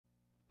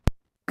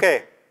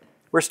Okay,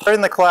 we're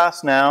starting the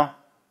class now.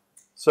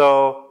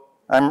 So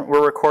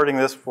we're recording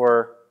this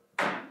for,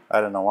 I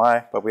don't know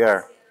why, but we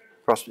are.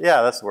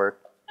 Yeah, that's the word.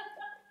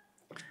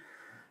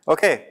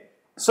 Okay,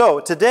 so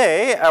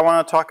today I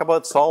want to talk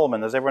about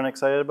Solomon. Is everyone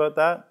excited about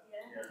that?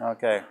 Yeah.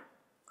 Okay.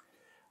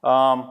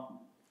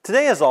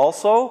 Today is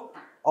also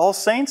All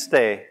Saints'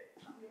 Day.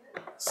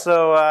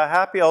 So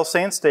happy All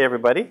Saints' Day,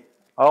 everybody.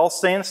 All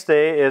Saints'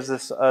 Day is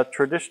this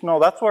traditional,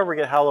 that's where we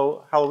get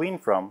Halloween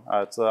from.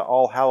 It's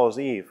All Hallows'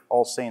 Eve,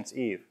 All Saints'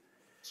 Eve.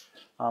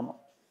 So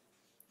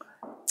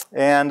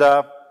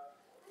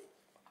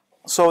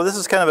this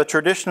is kind of a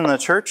tradition in the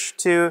church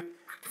to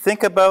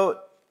think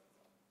about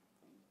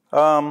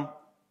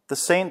the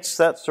saints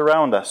that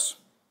surround us.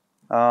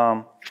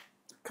 And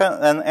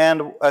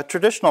a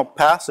traditional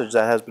passage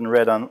that has been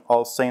read on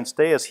All Saints'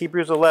 Day is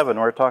Hebrews 11,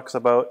 where it talks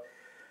about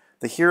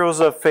the heroes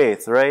of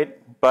faith,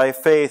 right? By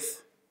faith,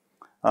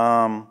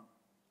 now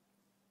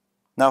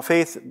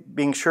faith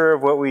being sure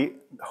of what we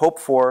hope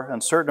for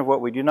and certain of what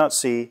we do not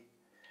see,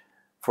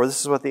 for this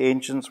is what the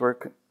ancients were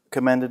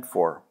commended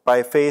for.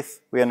 By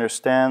faith we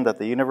understand that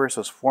the universe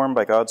was formed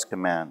by God's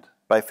command.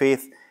 By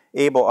faith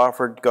Abel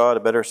offered God a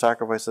better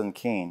sacrifice than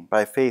Cain.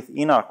 By faith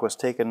Enoch was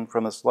taken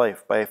from this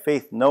life. By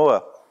faith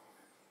Noah,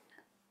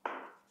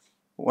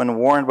 when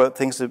warned about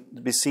things to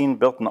be seen,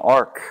 built an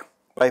ark.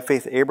 By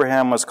faith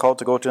Abraham was called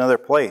to go to another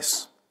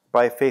place.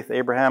 By faith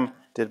Abraham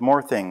did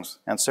more things,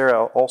 and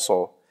Sarah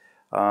also.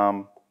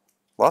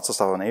 Lots of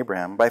stuff on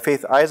Abraham. By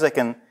faith Isaac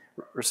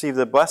received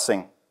the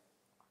blessing.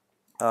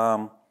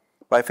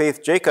 By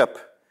faith Jacob.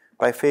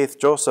 By faith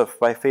Joseph.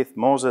 By faith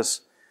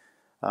Moses.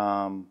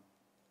 By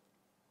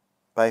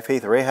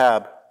faith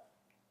Rahab.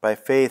 By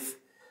faith...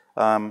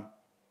 and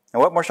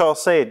what more shall I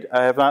say?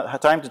 I have not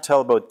had time to tell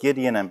about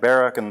Gideon and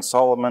Barak and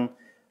Solomon,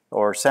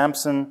 or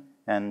Samson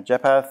and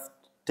Jephthah,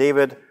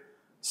 David,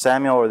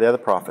 Samuel, or the other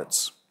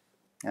prophets.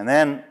 And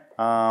then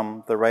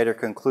the writer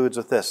concludes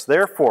with this.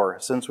 Therefore,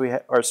 since we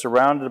are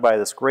surrounded by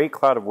this great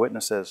cloud of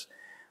witnesses,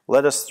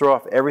 let us throw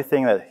off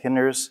everything that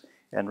hinders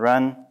and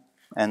run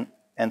and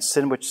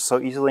sin which so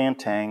easily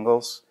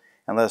entangles,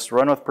 and let us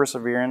run with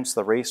perseverance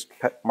the race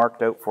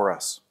marked out for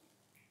us.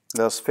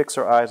 Let us fix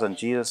our eyes on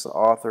Jesus, the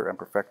author and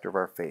perfecter of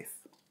our faith.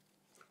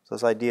 So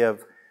this idea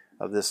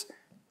of this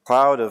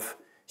cloud of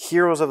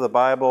heroes of the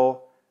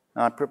Bible,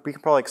 we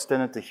can probably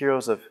extend it to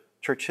heroes of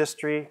church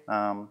history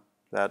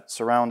that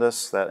surround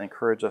us, that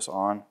encourage us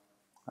on,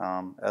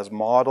 as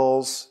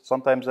models,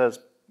 sometimes as,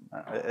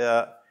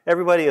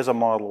 everybody is a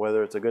model,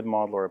 whether it's a good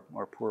model or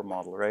a poor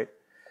model, right?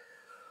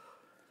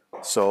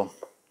 So,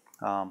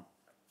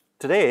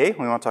 today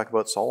we want to talk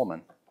about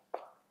Solomon.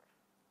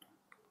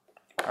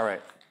 All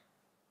right,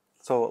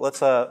 so let's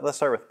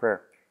start with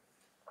prayer.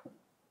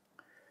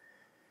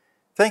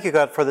 Thank you,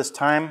 God, for this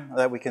time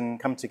that we can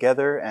come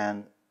together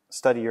and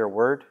study your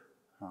word.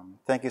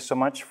 Thank you so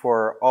much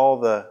for all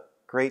the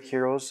great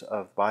heroes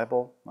of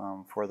Bible,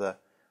 for the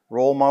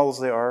role models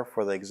they are,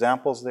 for the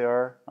examples they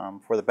are,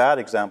 for the bad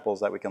examples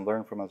that we can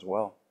learn from as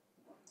well.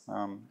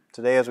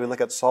 Today, as we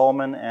look at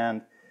Solomon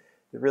and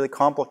the really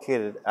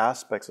complicated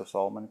aspects of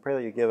Solomon, I pray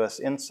that you give us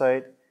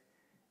insight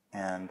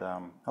and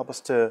help us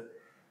to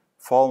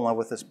fall in love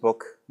with this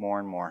book more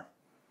and more.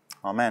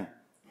 Amen.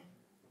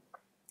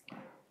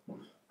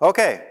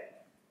 Okay.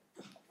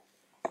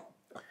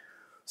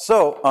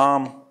 So,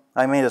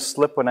 I made a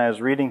slip when I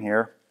was reading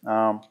here.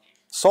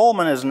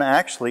 Solomon isn't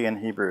actually in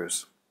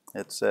Hebrews.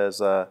 It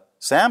says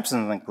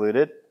Samson's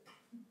included.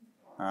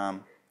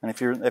 And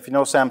if you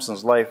know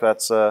Samson's life,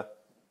 that's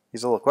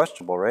he's a little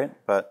questionable, right?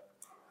 But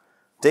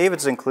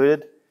David's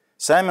included,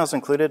 Samuel's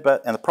included,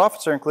 and the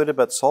prophets are included,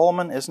 but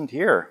Solomon isn't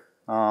here.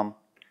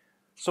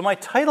 So my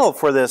title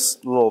for this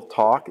little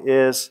talk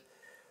is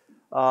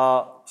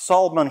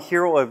Solomon,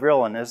 Hero of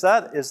Villian. Is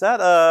that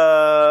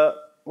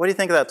what do you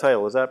think of that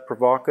title? Is that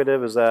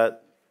provocative?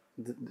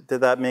 Did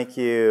that make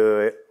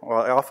you,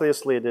 well,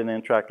 obviously it didn't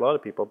attract a lot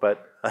of people,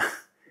 but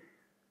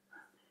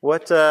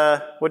what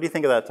do you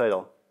think of that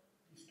title?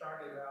 You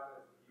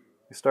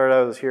started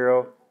out as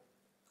hero.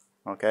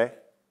 Okay.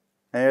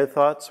 Any other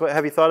thoughts?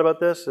 Have you thought about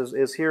this?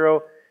 Is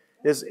hero,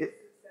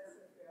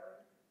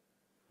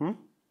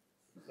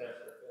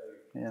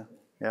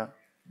 Yeah.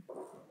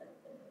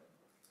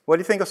 What do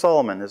you think of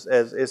Solomon?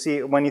 Is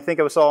he, when you think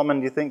of Solomon,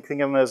 do you think of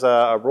him as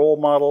a role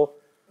model?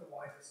 The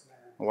wisest man.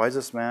 The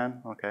wisest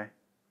man? Okay.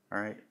 All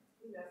right.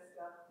 He messed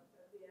up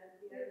at the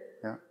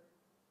end.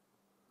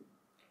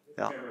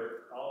 Yeah.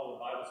 Remember, all the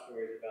Bible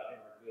stories about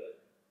him are good.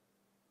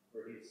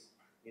 Where he's,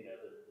 the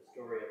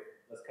story of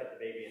let's cut the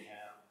baby in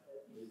half.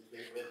 His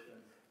great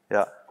wisdom.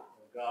 Yeah.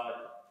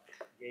 God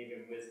gave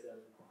him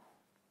wisdom.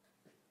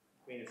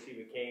 Queen of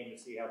Sheba came to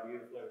see how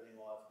beautiful everything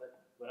was.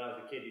 But when I was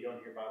a kid, you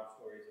don't hear Bible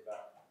stories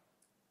about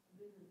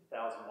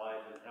 1,000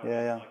 wives and how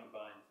many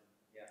concubines.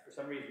 Yeah, for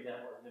some reason that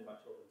wasn't in my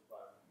children's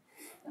Bible.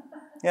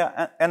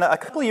 Yeah, and a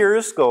couple of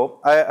years ago,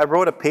 I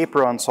wrote a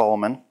paper on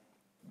Solomon,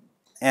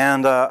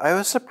 and I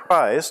was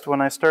surprised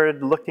when I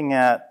started looking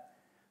at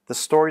the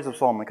stories of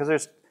Solomon,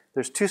 because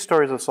there's two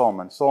stories of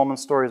Solomon.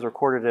 Solomon's story is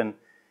recorded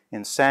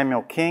in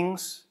Samuel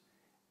Kings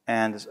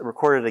and is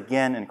recorded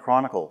again in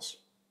Chronicles.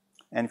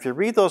 And if you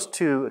read those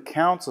two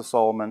accounts of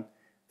Solomon,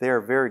 they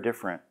are very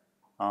different.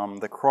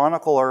 The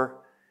chronicler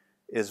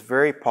is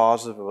very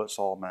positive about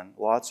Solomon,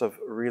 lots of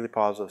really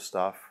positive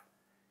stuff.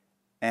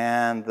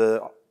 And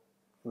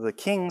the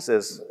Kings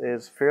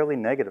is fairly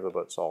negative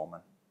about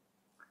Solomon.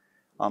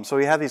 So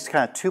we have these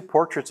kind of two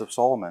portraits of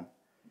Solomon.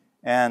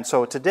 And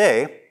so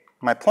today,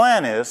 my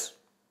plan is,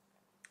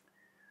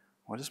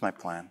 what is my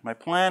plan? My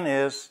plan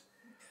is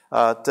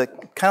to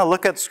kind of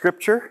look at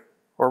Scripture,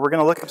 or we're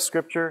going to look at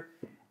Scripture,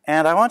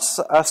 and I want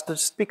us to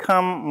just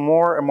become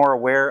more and more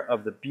aware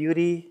of the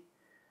beauty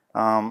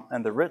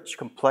and the rich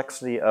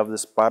complexity of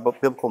this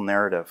biblical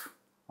narrative.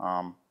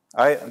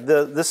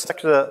 The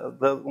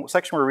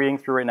section we're reading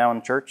through right now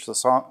in church, the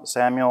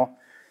Samuel,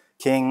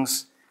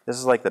 Kings, this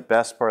is like the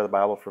best part of the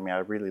Bible for me. I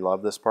really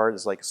love this part.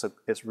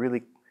 It's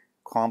really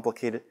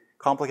complicated,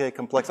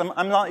 complex.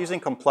 I'm not using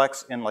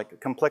complex in like,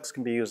 complex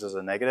can be used as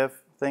a negative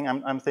thing.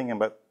 I'm thinking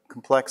about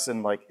complex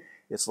in like,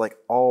 it's like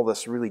all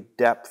this really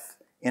depth,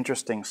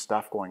 interesting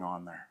stuff going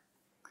on there.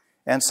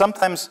 And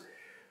sometimes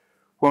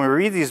when we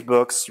read these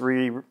books,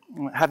 we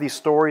have these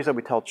stories that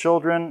we tell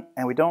children,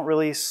 and we don't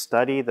really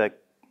study the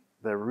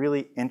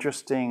really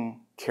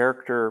interesting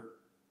character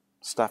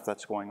stuff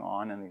that's going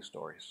on in these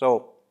stories.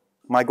 So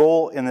my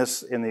goal in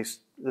this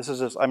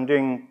is I'm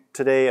doing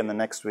today and the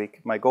next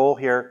week. My goal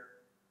here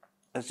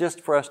is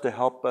just for us to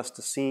help us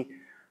to see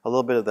a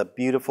little bit of the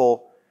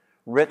beautiful,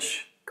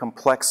 rich,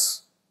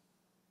 complex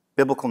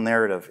biblical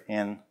narrative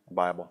in the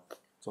Bible.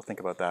 So think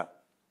about that.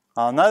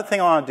 Another thing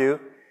I want to do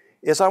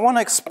is I want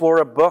to explore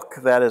a book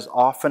that is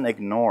often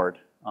ignored,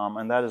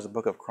 and that is the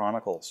book of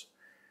Chronicles.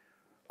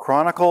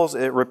 Chronicles,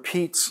 it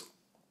repeats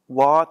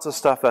lots of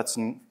stuff that's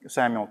in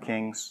Samuel,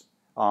 Kings.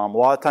 A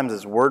lot of times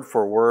it's word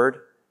for word,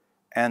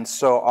 and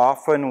so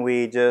often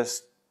we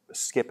just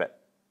skip it.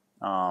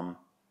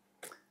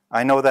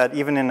 I know that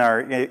even in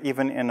our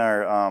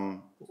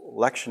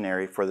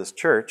lectionary for this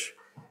church,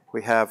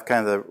 we have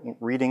kind of the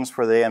readings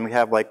for the day, and we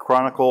have like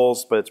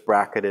Chronicles, but it's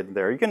bracketed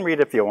there. You can read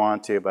it if you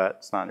want to, but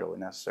it's not really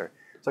necessary.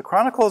 So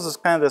Chronicles is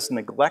kind of this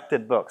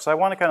neglected book. So I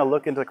want to kind of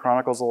look into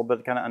Chronicles a little bit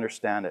to kind of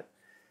understand it.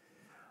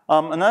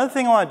 Another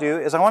thing I want to do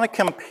is I want to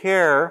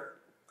compare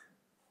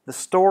the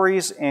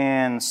stories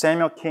in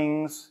Samuel,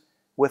 Kings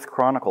with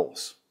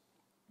Chronicles.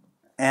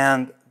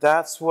 And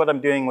that's what I'm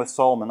doing with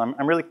Solomon.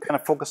 I'm really kind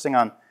of focusing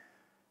on,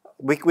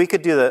 we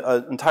could do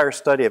an entire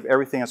study of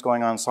everything that's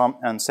going on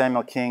in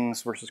Samuel,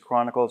 Kings versus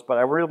Chronicles, but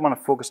I really want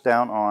to focus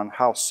down on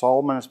how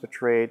Solomon is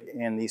portrayed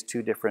in these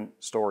two different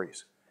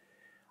stories.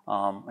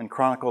 In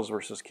Chronicles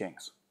versus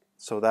Kings.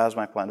 So that is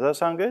my plan. Does that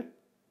sound good?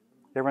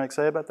 Everyone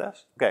excited about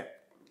this? Okay.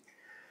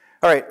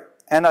 All right.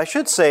 And I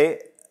should say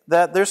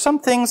that there's some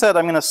things that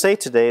I'm going to say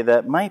today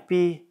that might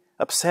be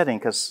upsetting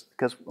because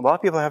a lot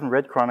of people haven't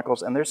read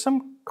Chronicles, and there's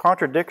some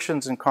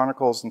contradictions in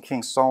Chronicles and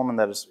King Solomon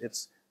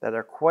that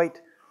are quite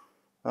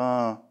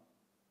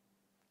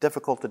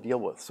difficult to deal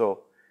with.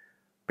 So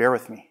bear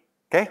with me.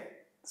 Okay?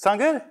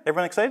 Sound good?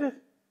 Everyone excited?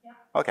 Yeah.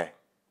 Okay.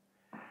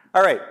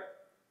 All right.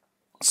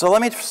 So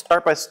let me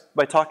start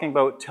by talking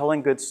about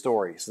telling good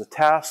stories, the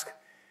task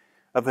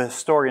of a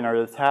historian or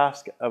the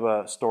task of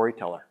a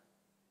storyteller.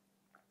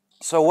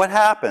 So what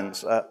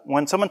happens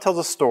when someone tells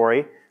a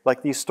story,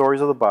 like these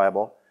stories of the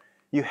Bible,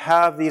 you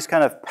have these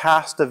kind of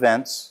past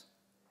events,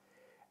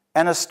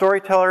 and a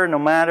storyteller, no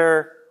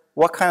matter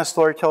what kind of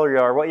storyteller you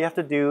are, what you have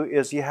to do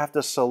is you have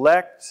to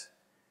select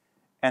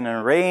and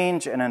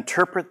arrange and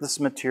interpret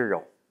this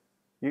material.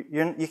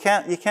 You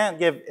can't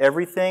give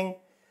everything,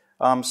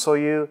 so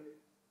you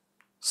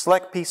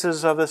select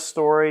pieces of this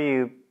story,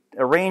 you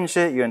arrange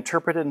it, you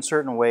interpret it in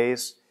certain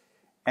ways,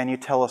 and you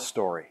tell a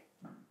story.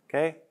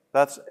 Okay?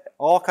 That's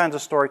all kinds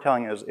of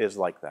storytelling is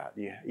like that.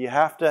 You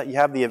have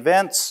the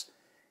events,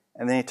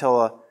 and then you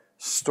tell a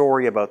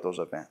story about those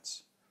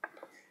events.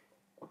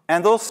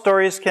 And those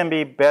stories can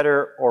be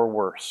better or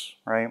worse,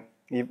 right?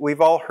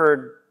 We've all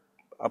heard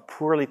a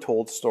poorly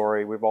told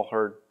story. We've all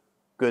heard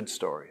good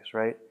stories,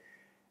 right?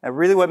 And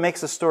really what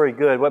makes a story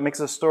good, what makes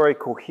a story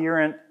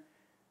coherent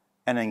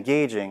and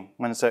engaging,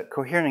 when it's a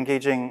coherent,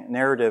 engaging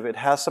narrative, it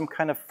has some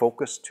kind of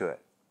focus to it.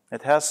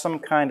 It has some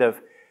kind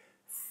of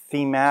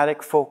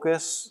thematic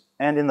focus,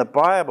 and in the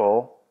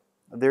Bible,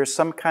 there's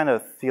some kind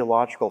of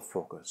theological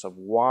focus of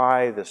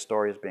why the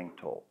story is being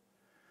told.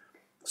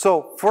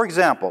 So, for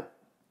example,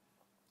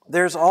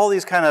 there's all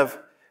these kind of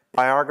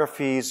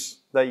biographies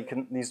that you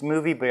can, these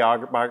movie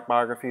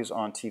biographies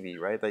on TV,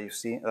 right, that you've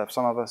seen,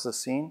 some of us have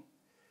seen.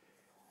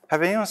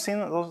 Have anyone seen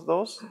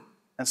those?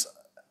 And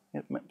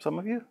some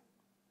of you?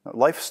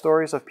 Life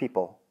stories of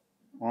people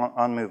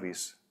on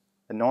movies.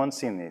 And no one's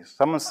seen these.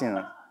 Someone's seen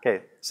them.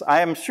 Okay, so I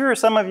am sure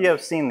some of you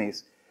have seen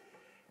these.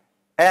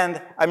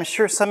 And I'm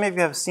sure some of you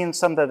have seen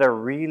some that are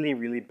really,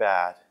 really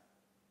bad.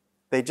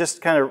 They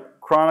just kind of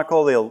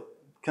chronicle, they'll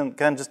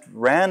kind of just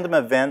random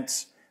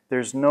events.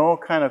 There's no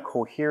kind of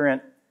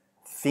coherent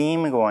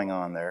theme going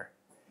on there.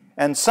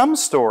 And some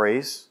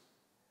stories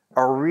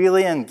are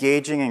really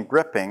engaging and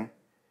gripping,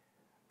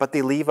 but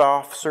they leave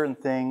off certain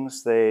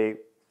things. They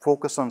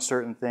focus on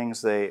certain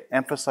things, they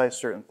emphasize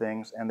certain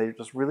things, and they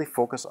just really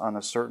focus on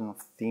a certain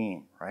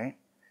theme, right?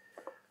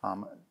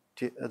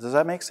 Does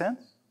that make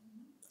sense?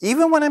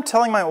 Even when I'm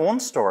telling my own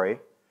story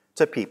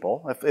to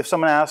people, if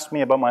someone asks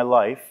me about my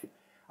life,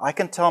 I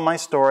can tell my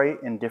story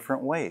in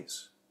different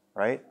ways,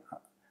 right?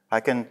 I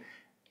can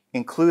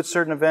include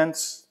certain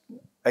events,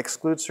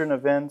 exclude certain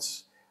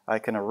events. I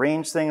can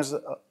arrange things.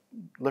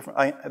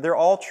 They're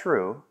all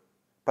true,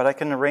 but I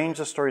can arrange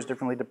the stories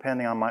differently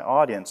depending on my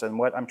audience and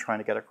what I'm trying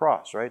to get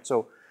across, right?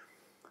 So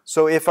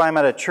if I'm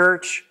at a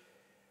church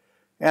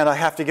and I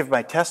have to give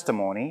my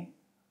testimony,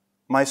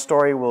 my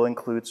story will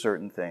include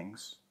certain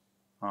things.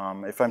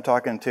 If I'm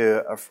talking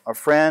to a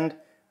friend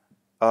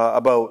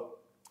about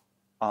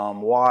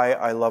why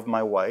I love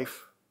my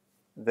wife,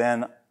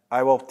 then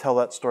I will tell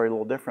that story a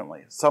little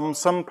differently.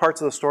 Some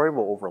parts of the story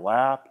will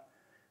overlap,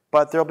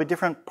 but there'll be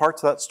different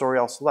parts of that story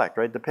I'll select,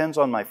 right? Depends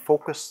on my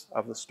focus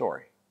of the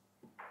story.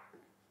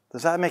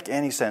 Does that make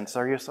any sense?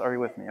 Are you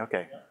with me?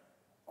 Okay.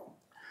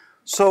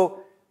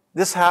 So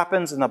this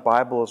happens in the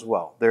Bible as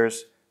well.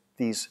 There's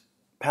these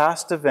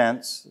past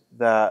events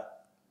that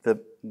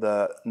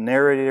the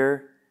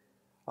narrator,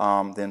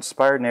 the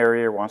inspired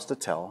narrator wants to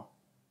tell,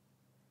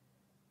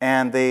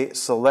 and they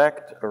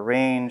select,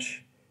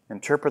 arrange,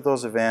 interpret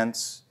those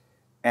events,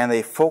 and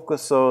they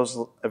focus those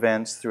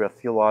events through a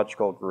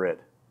theological grid.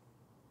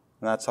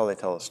 And that's how they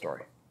tell the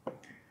story.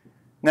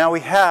 Now we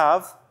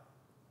have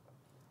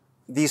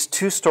these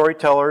two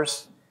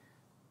storytellers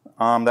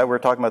that we're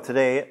talking about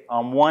today.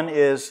 One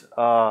is,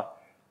 I'll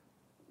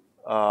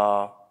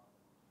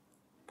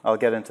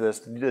get into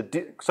this,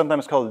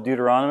 sometimes called the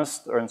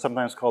Deuteronomist, or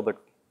sometimes called the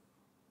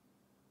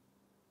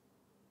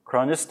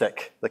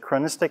chronistic. The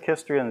chronistic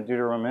history and the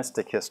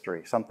Deuteronomistic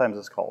history. Sometimes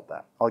it's called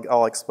that.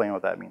 I'll explain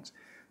what that means.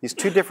 These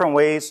two different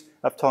ways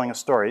of telling a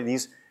story.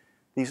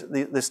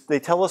 They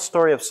tell a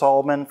story of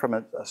Solomon from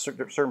a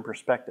certain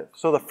perspective.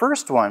 So the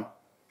first one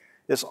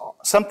is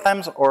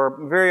sometimes or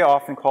very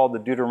often called the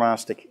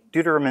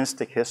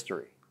Deuteronomistic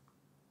history.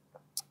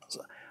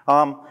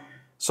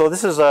 So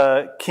this is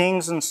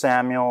Kings and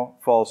Samuel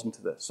falls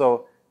into this.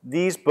 So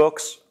these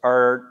books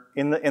are,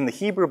 in the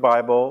Hebrew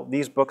Bible,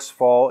 these books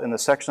fall in the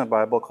section of the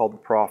Bible called the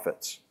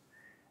prophets.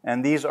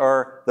 And these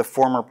are the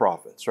former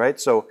prophets, right?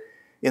 So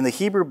in the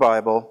Hebrew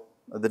Bible,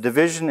 the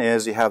division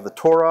is you have the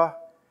Torah,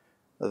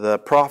 the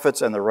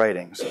prophets, and the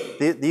writings.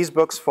 These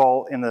books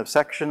fall in the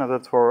section of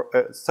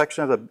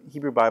the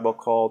Hebrew Bible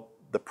called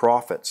the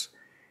prophets.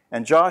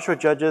 And Joshua,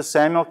 Judges,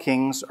 Samuel,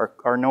 Kings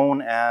are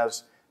known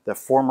as the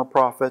former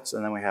prophets,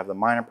 and then we have the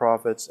minor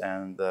prophets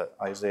and the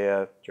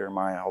Isaiah,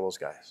 Jeremiah, all those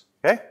guys.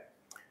 Okay?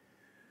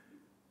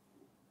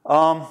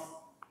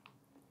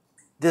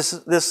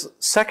 This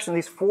section,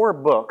 these four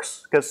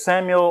books, because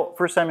Samuel,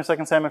 1 Samuel,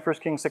 2 Samuel, 1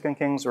 Kings, 2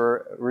 Kings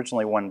were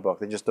originally one book.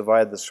 They just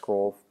divided the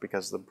scroll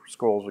because the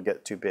scrolls would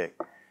get too big.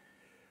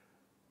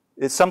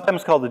 It's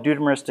sometimes called the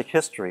Deuteronomistic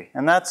history,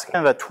 and that's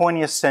kind of a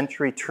 20th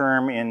century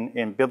term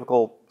in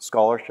biblical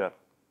scholarship.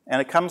 And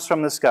it comes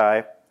from this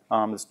guy,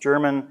 this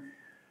German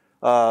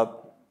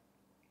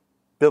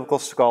biblical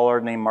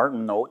scholar named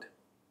Martin Noth.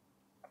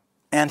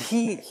 And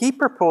he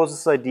proposed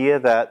this idea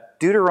that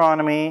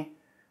Deuteronomy,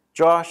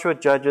 Joshua,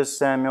 Judges,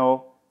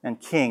 Samuel, and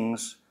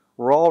Kings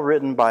were all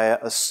written by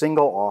a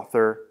single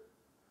author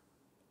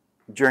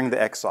during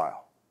the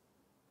exile.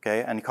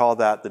 Okay, and he called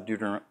that the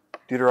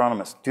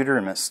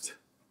Deuteronomist.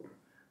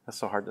 That's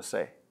so hard to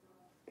say.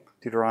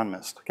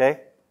 Deuteronomist,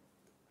 okay?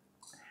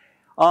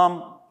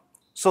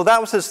 So that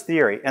was his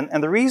theory.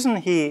 And the reason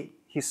he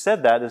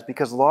said that is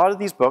because a lot of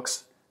these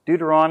books,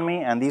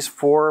 Deuteronomy and these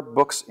four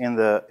books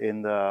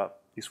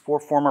these four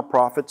former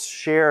prophets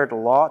shared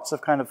lots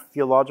of kind of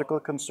theological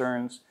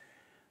concerns.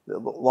 A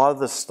lot of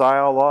the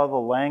style, a lot of the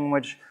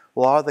language, a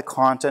lot of the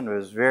content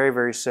was very,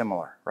 very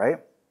similar, right?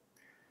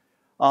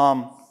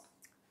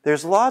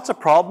 There's lots of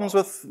problems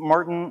with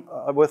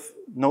with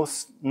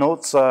Noth's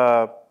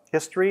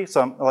history.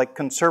 Some, like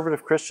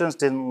conservative Christians,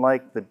 didn't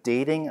like the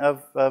dating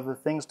of the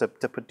things, to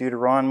put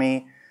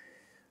Deuteronomy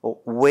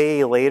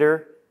way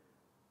later.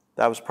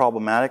 That was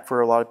problematic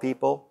for a lot of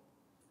people.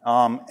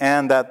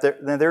 And that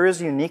there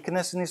is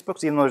uniqueness in these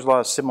books, even though there's a lot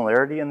of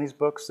similarity in these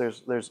books.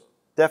 There's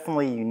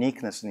definitely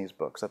uniqueness in these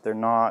books, that they're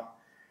not.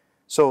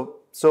 So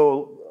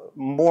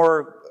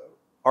more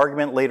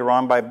argument later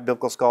on by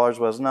biblical scholars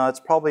was, no, it's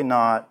probably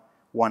not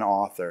one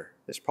author.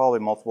 It's probably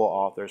multiple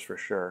authors for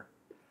sure.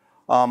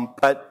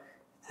 But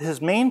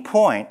his main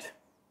point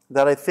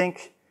that I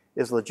think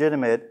is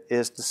legitimate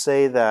is to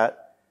say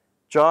that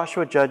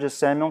Joshua, Judges,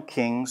 Samuel,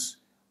 Kings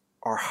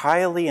are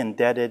highly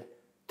indebted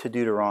to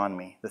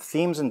Deuteronomy. The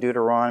themes in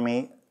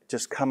Deuteronomy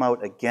just come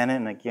out again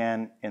and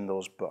again in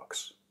those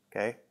books.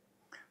 Okay?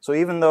 So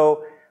even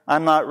though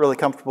I'm not really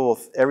comfortable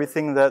with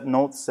everything that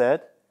Noth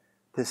said,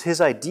 it's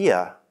his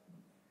idea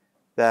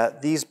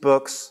that these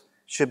books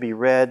should be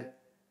read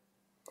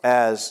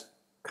as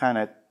kind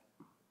of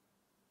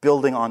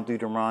building on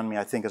Deuteronomy,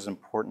 I think is an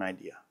important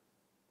idea.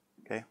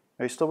 Okay?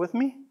 Are you still with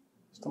me?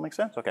 Still make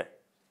sense? Okay.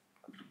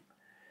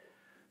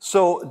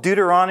 So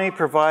Deuteronomy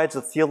provides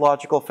a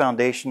theological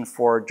foundation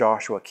for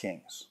Joshua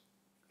Kings.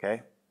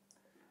 Okay?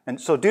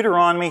 And so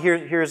Deuteronomy,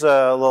 here's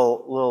a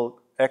little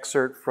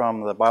excerpt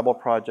from the Bible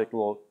Project, a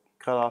little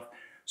cutoff.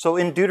 So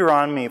in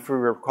Deuteronomy, if we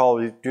recall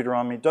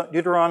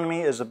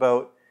Deuteronomy is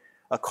about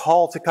a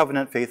call to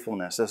covenant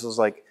faithfulness. This is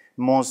like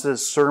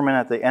Moses' sermon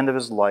at the end of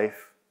his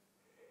life,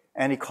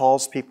 and he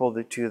calls people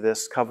to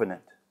this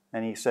covenant.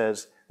 And he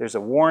says there's a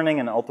warning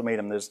and an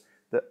ultimatum.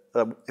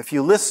 If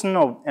you listen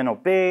and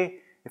obey,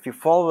 if you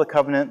follow the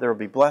covenant, there will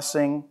be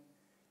blessing.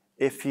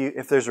 If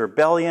there's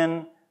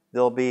rebellion,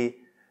 there'll be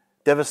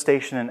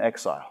devastation and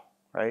exile,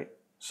 right?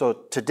 So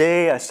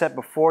today I set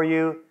before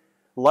you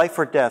life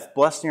or death,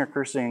 blessing or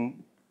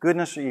cursing,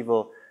 goodness or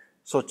evil.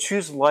 So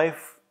choose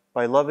life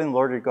by loving the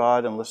Lord your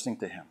God and listening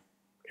to him,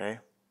 okay?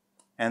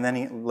 And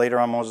then later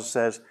on Moses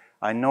says,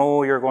 I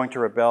know you're going to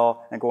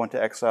rebel and go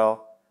into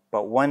exile,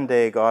 but one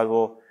day God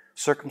will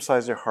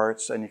circumcise your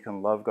hearts and you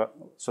can love God,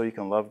 so you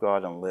can love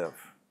God and live,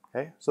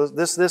 okay? So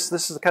this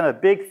is kind of a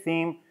big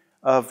theme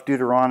of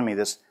Deuteronomy,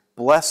 this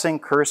blessing,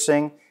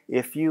 cursing.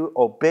 If you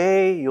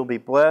obey, you'll be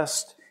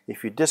blessed.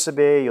 If you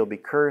disobey, you'll be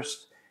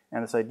cursed.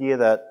 And this idea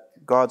that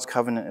God's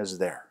covenant is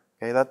there.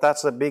 Okay,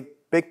 that's a big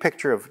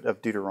picture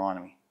of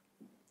Deuteronomy.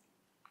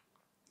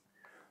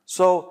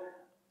 So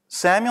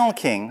Samuel and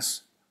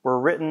Kings were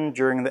written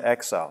during the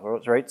exile,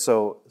 right?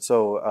 So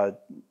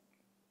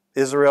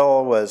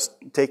Israel was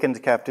taken to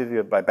captivity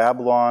by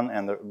Babylon,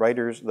 and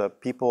the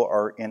people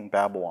are in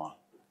Babylon.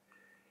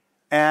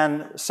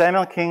 And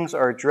Samuel and Kings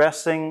are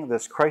addressing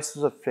this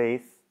crisis of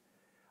faith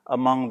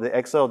among the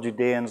exiled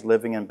Judeans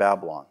living in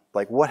Babylon.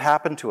 Like, what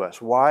happened to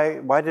us? Why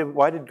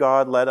did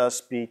God let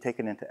us be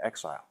taken into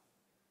exile?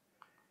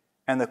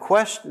 And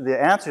the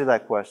answer to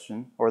that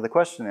question, or the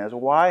question is,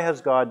 why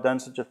has God done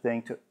such a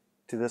thing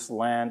to this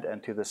land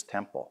and to this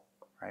temple,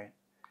 right?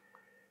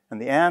 And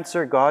the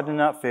answer, God did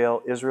not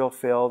fail, Israel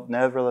failed,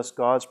 nevertheless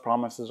God's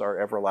promises are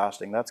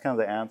everlasting. That's kind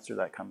of the answer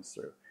that comes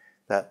through.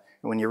 That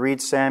when you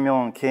read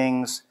Samuel and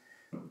Kings,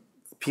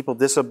 people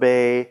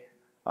disobey,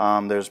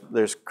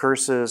 there's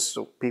curses,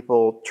 so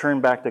people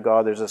turn back to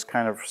God. There's this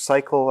kind of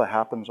cycle that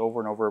happens over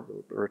and over,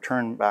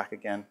 return back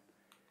again.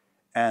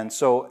 And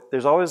so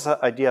there's always the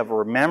idea of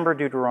remember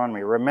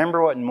Deuteronomy.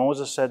 Remember what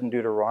Moses said in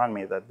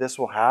Deuteronomy, that this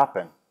will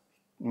happen.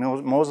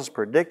 Moses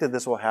predicted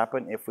this will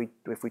happen if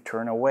we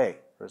turn away.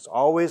 It's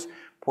always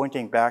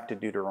pointing back to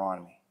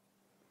Deuteronomy.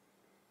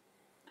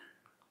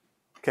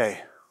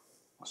 Okay,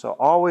 so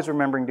always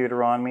remembering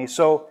Deuteronomy.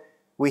 So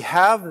we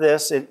have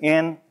this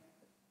in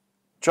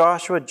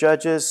Joshua,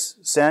 Judges,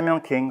 Samuel,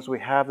 and Kings. We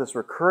have this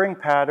recurring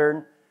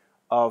pattern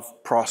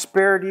of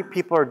prosperity.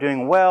 People are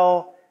doing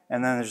well.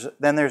 And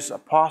then there's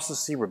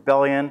apostasy,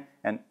 rebellion,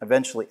 and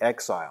eventually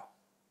exile.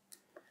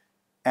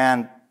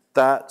 And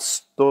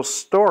those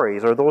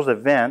stories or those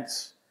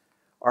events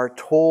are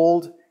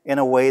told in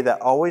a way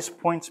that always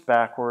points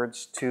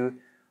backwards to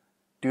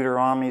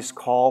Deuteronomy's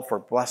call for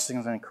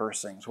blessings and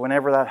cursings.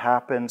 Whenever that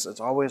happens, it's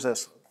always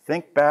this,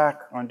 think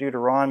back on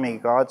Deuteronomy.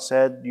 God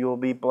said you will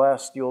be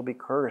blessed, you will be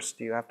cursed.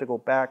 You have to go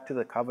back to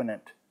the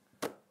covenant.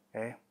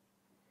 Okay?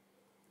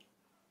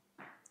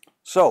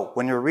 So,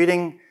 when you're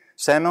reading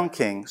Samuel and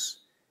Kings,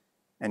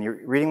 and you're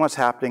reading what's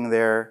happening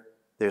there,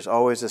 there's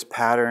always this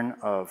pattern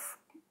of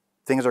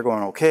things are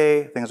going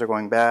okay, things are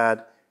going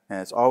bad, and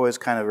it's always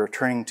kind of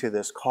returning to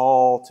this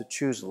call to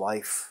choose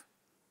life.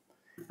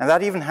 And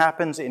that even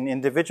happens in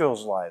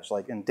individuals' lives.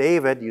 Like in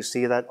David, you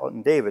see that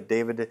in David.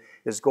 David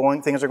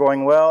things are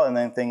going well, and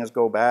then things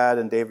go bad,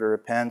 and David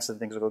repents, and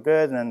things go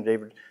good, and then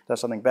David does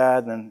something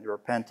bad, and then he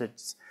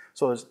repents.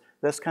 So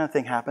this kind of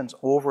thing happens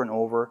over and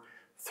over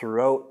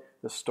throughout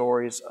the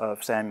stories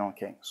of Samuel and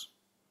Kings.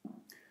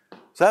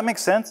 Does that make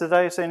sense? Did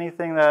I say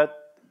anything that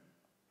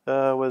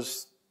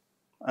was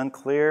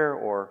unclear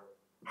or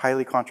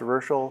highly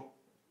controversial?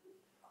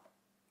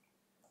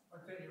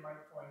 One thing you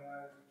might point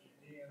out is that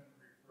Judean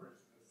refers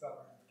to the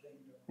southern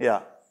kingdom.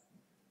 Yeah.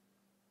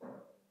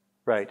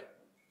 Right.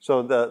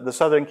 So the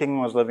southern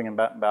kingdom was living in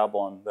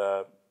Babylon.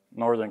 The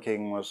northern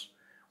kingdom was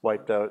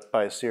wiped out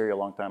by Assyria a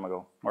long time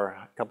ago, or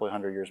a couple of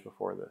hundred years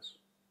before this.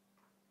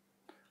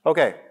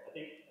 Okay. I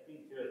think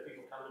too, as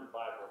people come to the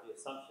Bible, the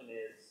assumption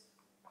is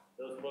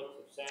those books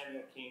of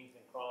Samuel, Kings,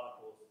 and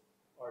Chronicles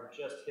are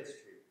just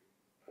history.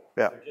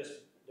 Yeah.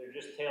 They're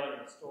just telling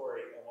the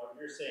story, and what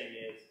you're saying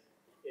is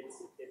it's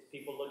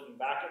people looking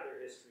back at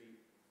their history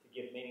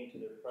to give meaning to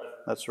their present.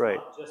 That's right.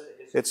 It's not just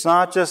a history. It's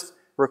not just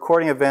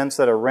recording events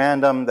that are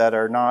random, that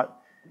are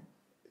not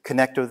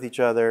connected with each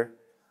other.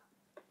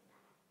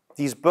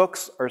 These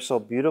books are so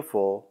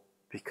beautiful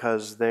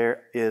because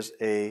there is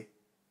a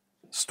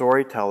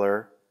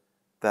storyteller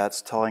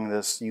that's telling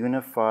this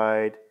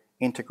unified,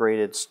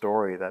 integrated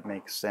story that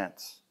makes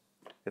sense.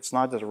 It's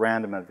not just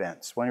random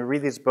events. When you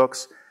read these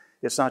books,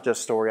 it's not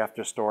just story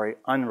after story,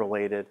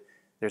 unrelated.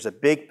 There's a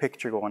big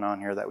picture going on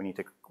here that we need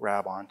to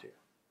grab onto.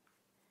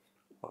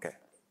 Okay.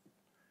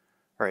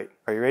 All right.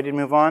 Are you ready to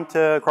move on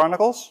to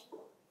Chronicles?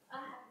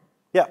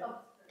 Yeah.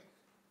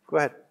 Go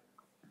ahead.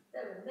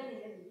 There were many,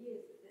 many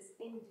years that this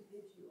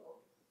individual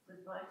was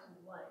writing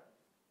away.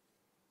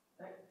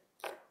 Right?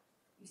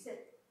 You said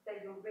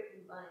they were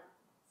written by,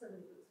 some of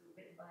the books were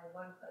written by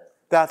one person.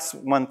 That's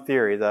one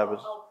theory. Anyway.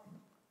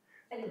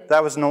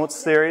 That was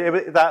Notes'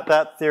 theory.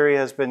 That theory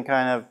has been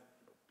kind of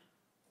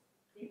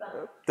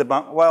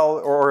debunked. Well,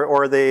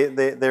 or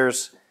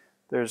there's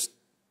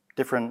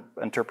different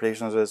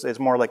interpretations. It's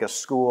more like a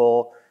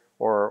school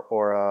or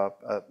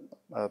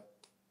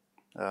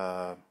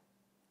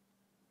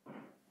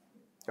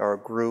a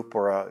group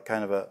or a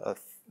kind of a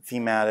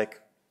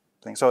thematic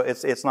thing. So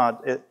it's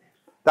not.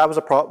 That was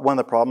one of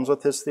the problems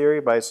with his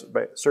theory by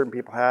certain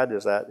people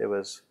is that it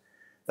was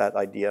that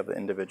idea of the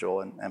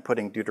individual and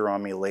putting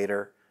Deuteronomy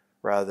later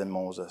rather than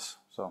Moses.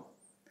 So,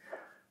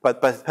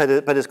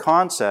 but his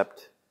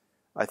concept,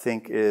 I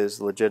think,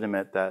 is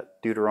legitimate,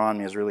 that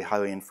Deuteronomy is really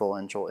highly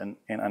influential in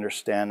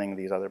understanding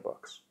these other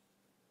books.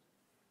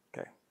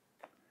 Okay.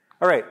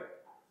 All right.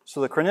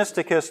 So the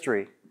chronistic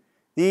history.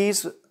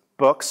 These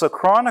books, so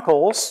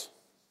Chronicles,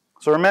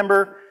 so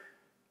remember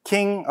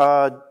King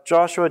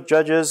Joshua,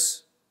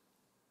 Judges,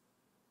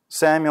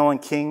 Samuel,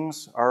 and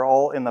Kings are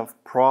all in the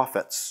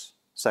prophets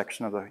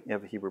section of the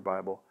Hebrew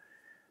Bible.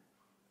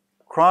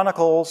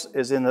 Chronicles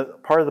is in the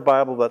part of the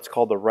Bible that's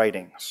called the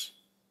writings.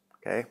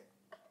 Okay?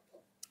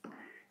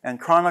 And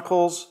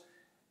Chronicles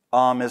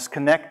is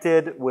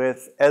connected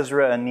with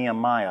Ezra and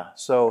Nehemiah.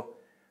 So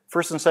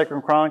 1st and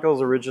 2nd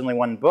Chronicles originally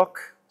one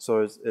book.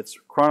 So it's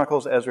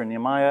Chronicles, Ezra, and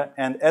Nehemiah.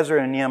 And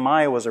Ezra and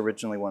Nehemiah was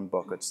originally one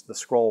book. The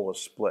scroll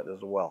was split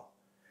as well.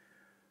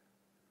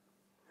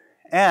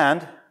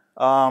 And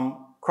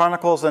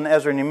Chronicles and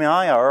Ezra and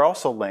Nehemiah are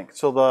also linked.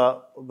 So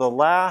the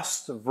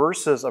last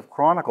verses of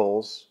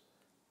Chronicles,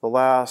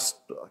 it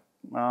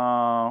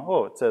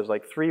says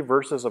like 3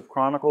 verses of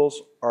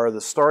Chronicles are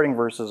the starting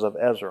verses of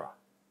Ezra.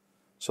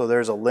 So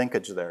there's a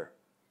linkage there.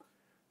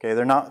 Okay,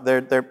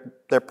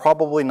 they're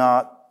probably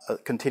not a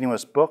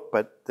continuous book,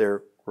 but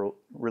they're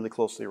really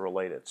closely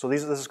related. So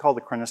this is called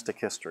the chronistic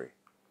history.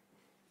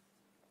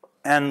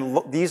 And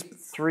these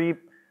 3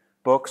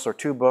 books or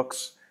 2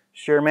 books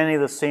share many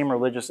of the same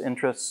religious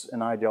interests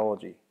and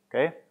ideology.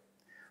 Okay?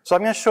 So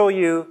I'm going to show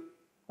you,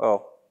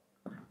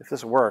 if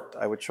this worked,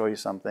 I would show you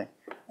something.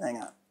 Hang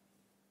on.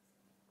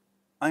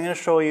 I'm going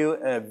to show you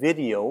a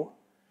video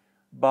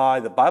by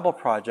the Bible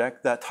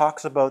Project that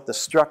talks about the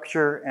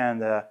structure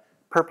and the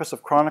purpose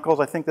of Chronicles.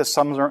 I think this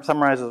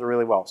summarizes it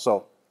really well.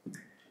 So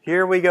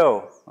here we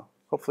go.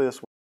 Hopefully this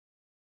works.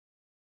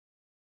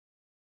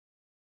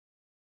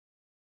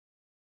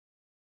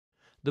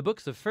 The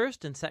books of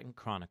 1st and 2nd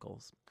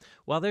Chronicles.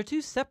 While they're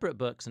 2 separate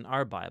books in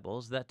our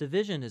Bibles, that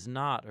division is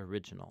not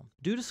original.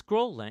 Due to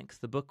scroll length,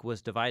 the book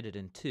was divided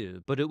in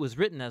 2, but it was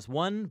written as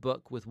one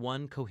book with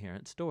one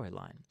coherent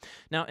storyline.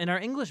 Now, in our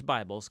English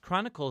Bibles,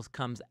 Chronicles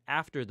comes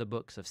after the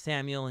books of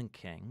Samuel and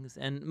Kings,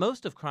 and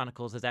most of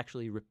Chronicles is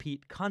actually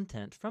repeat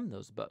content from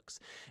those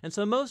books. And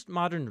so most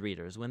modern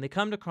readers, when they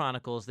come to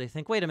Chronicles, they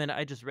think, wait a minute,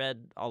 I just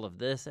read all of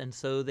this, and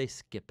so they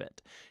skip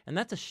it. And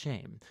that's a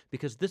shame,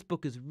 because this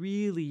book is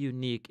really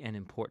unique and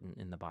important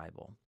in the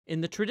Bible.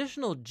 In the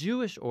traditional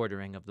Jewish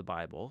ordering of the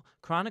Bible,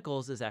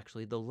 Chronicles is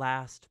actually the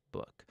last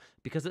book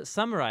because it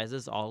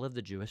summarizes all of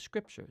the Jewish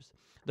scriptures.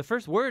 The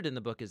first word in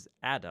the book is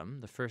Adam,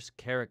 the first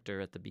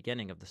character at the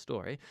beginning of the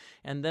story,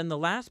 and then the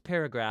last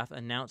paragraph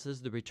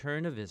announces the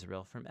return of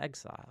Israel from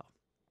exile.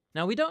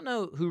 Now, we don't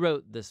know who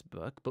wrote this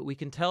book, but we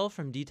can tell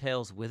from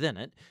details within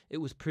it, it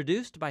was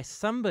produced by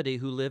somebody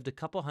who lived a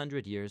couple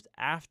hundred years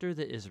after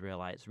the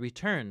Israelites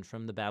returned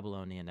from the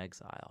Babylonian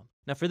exile.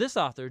 Now, for this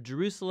author,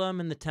 Jerusalem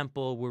and the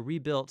temple were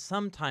rebuilt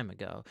some time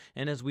ago,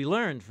 and as we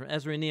learned from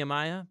Ezra and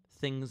Nehemiah,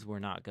 things were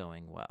not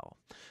going well.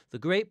 The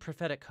great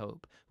prophetic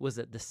hope was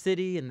that the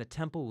city and the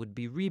temple would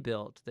be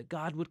rebuilt, that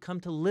God would come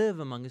to live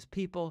among his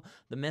people,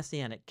 the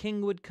Messianic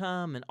king would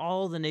come, and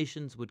all the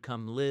nations would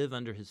come live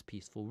under his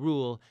peaceful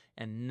rule,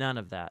 and none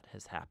of that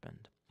has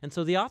happened. And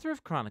so the author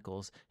of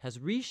Chronicles has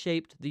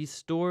reshaped these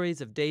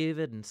stories of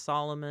David and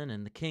Solomon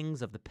and the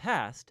kings of the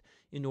past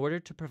in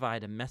order to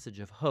provide a message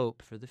of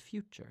hope for the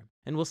future.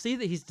 And we'll see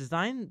that he's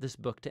designed this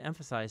book to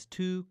emphasize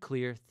 2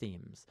 clear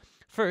themes.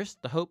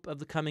 First, the hope of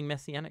the coming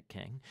Messianic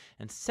king,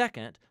 and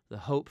second, the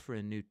hope for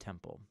a new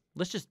temple.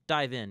 Let's just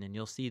dive in and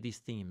you'll see these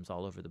themes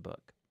all over the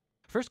book.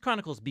 First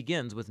Chronicles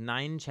begins with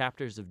 9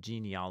 chapters of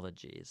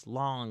genealogies,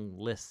 long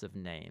lists of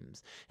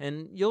names.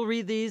 And you'll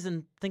read these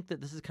and think that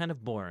this is kind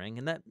of boring,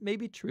 and that may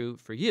be true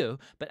for you,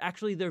 but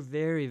actually they're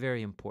very,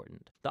 very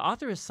important. The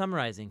author is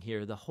summarizing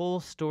here the whole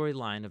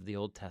storyline of the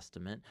Old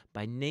Testament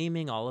by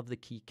naming all of the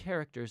key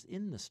characters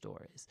in the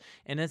stories.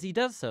 And as he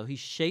does so, he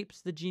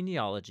shapes the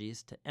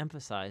genealogies to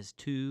emphasize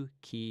 2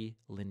 key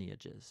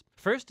lineages.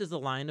 First is the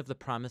line of the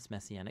promised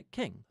Messianic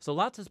king. So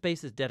lots of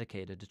space is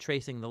dedicated to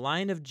tracing the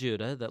line of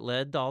Judah that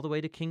led all the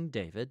way to King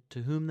David,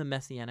 to whom the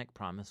Messianic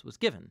promise was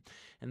given.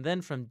 And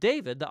then from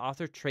David, the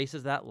author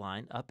traces that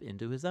line up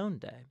into his own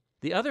day.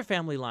 The other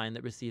family line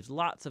that receives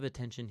lots of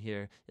attention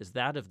here is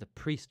that of the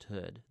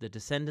priesthood, the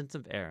descendants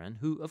of Aaron,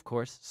 who, of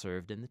course,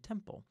 served in the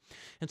temple.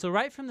 And so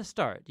right from the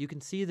start, you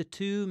can see the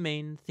 2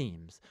 main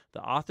themes,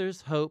 the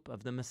author's hope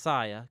of the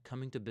Messiah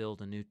coming to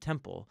build a new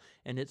temple,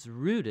 and it's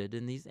rooted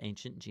in these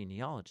ancient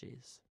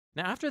genealogies.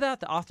 Now, after that,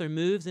 the author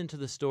moves into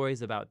the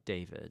stories about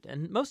David,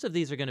 and most of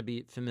these are going to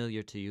be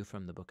familiar to you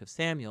from the book of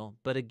Samuel,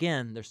 but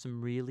again, there's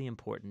some really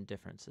important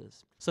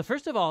differences. So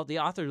first of all, the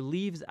author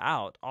leaves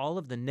out all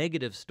of the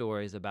negative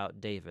stories about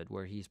David,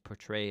 where he's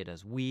portrayed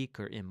as weak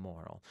or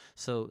immoral.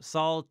 So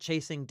Saul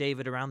chasing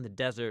David around the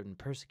desert and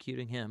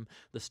persecuting him,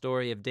 the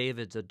story of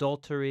David's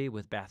adultery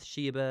with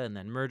Bathsheba and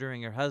then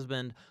murdering her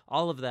husband,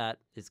 all of that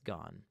is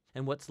gone.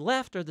 And what's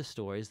left are the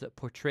stories that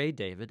portray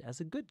David as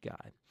a good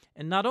guy.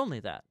 And not only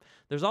that,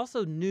 there's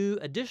also new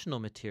additional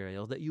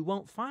material that you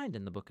won't find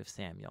in the book of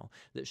Samuel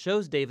that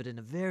shows David in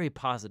a very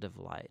positive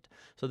light.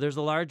 So there's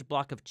a large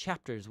block of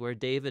chapters where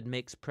David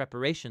makes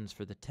preparations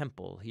for the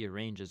temple. He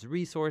arranges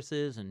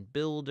resources and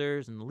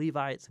builders and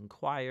Levites and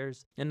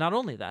choirs. And not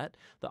only that,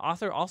 the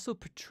author also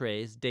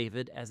portrays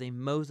David as a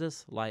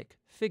Moses-like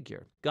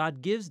figure.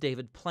 God gives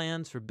David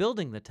plans for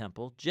building the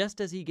temple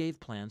just as he gave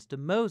plans to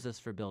Moses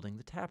for building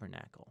the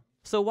tabernacle.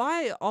 So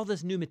why all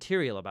this new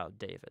material about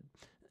David?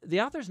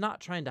 The author's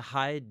not trying to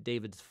hide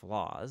David's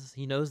flaws.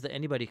 He knows that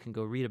anybody can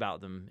go read about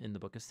them in the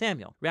book of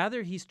Samuel.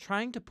 Rather, he's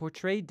trying to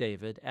portray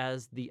David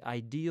as the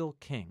ideal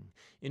king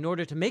in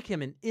order to make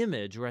him an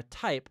image or a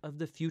type of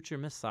the future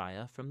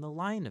Messiah from the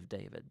line of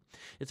David.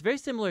 It's very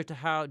similar to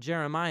how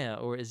Jeremiah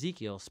or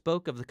Ezekiel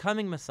spoke of the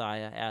coming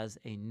Messiah as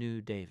a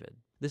new David.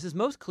 This is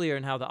most clear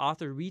in how the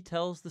author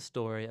retells the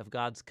story of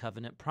God's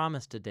covenant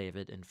promise to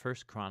David in 1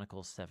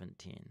 Chronicles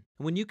 17.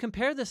 When you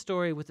compare this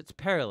story with its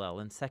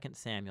parallel in 2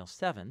 Samuel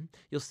 7,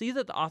 you'll see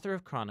that the author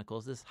of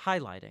Chronicles is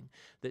highlighting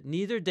that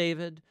neither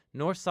David,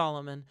 nor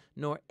Solomon,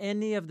 nor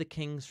any of the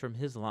kings from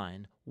his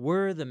line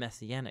were the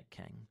Messianic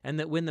king, and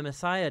that when the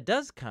Messiah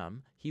does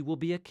come, he will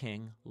be a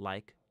king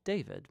like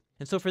David.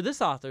 And so for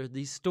this author,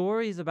 these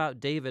stories about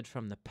David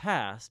from the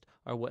past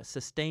are what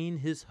sustain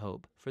his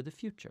hope for the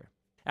future.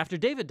 After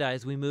David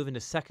dies, we move into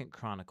 2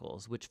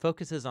 Chronicles, which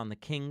focuses on the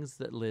kings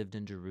that lived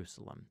in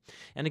Jerusalem.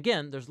 And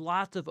again, there's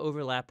lots of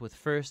overlap with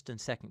 1st and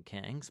 2nd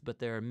Kings, but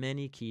there are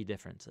many key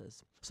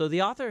differences. So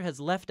the author has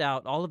left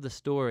out all of the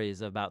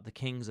stories about the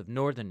kings of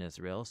northern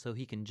Israel, so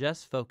he can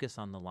just focus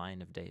on the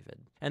line of David.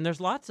 And there's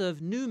lots of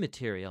new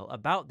material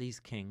about these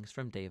kings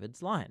from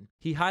David's line.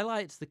 He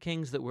highlights the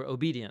kings that were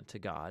obedient to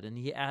God, and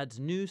he adds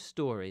new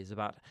stories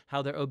about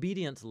how their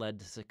obedience led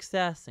to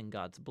success and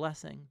God's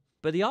blessing.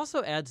 But he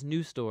also adds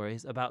new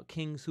stories about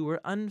kings who were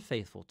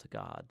unfaithful to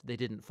God. They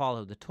didn't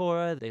follow the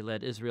Torah, they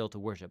led Israel to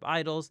worship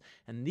idols,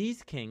 and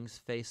these kings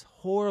face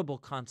horrible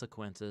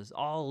consequences,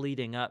 all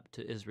leading up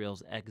to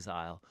Israel's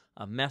exile,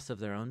 a mess of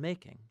their own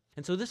making.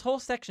 And so this whole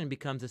section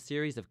becomes a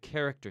series of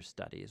character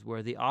studies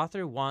where the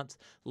author wants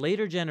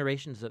later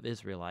generations of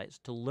Israelites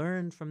to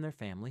learn from their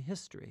family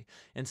history,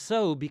 and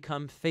so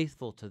become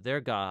faithful to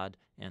their God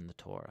and the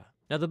Torah.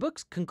 Now, the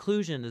book's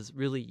conclusion is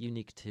really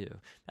unique too.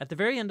 At the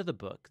very end of the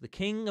book, the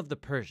king of the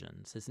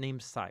Persians is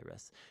named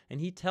Cyrus,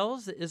 and he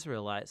tells the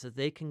Israelites that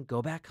they can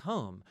go back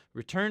home,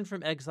 return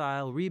from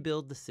exile,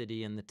 rebuild the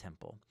city and the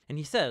temple. And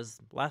he says,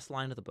 last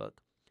line of the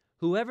book,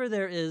 "Whoever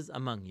there is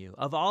among you,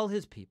 of all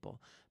his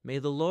people, may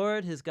the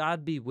Lord his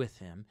God be with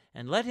him,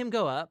 and let him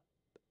go up."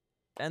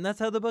 And that's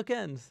how the book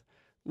ends,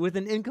 with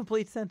an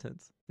incomplete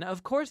sentence. Now,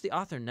 of course, the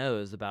author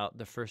knows about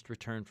the first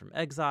return from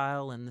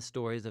exile and the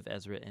stories of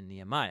Ezra and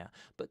Nehemiah,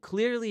 but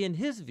clearly in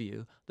his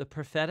view, the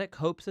prophetic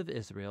hopes of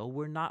Israel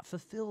were not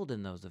fulfilled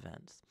in those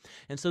events.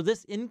 And so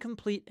this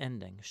incomplete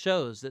ending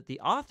shows that the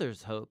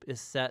author's hope is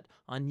set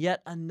on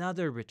yet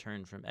another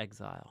return from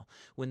exile,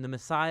 when the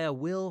Messiah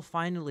will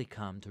finally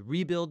come to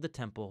rebuild the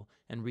temple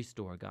and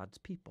restore God's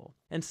people.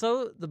 And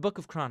so the book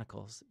of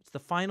Chronicles, it's the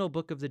final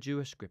book of the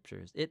Jewish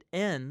scriptures. It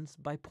ends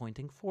by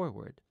pointing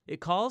forward. It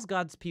calls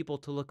God's people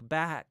to look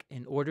back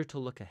in order to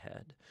look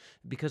ahead,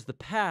 because the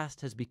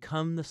past has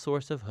become the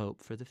source of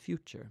hope for the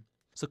future.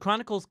 So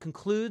Chronicles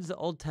concludes the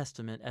Old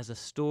Testament as a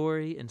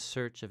story in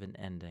search of an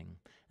ending,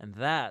 and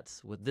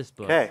that's what this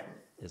book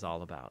is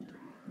all about.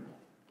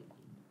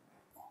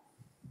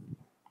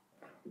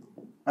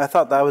 I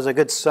thought that was a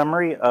good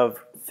summary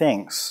of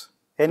things.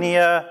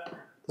 Does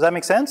that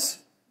make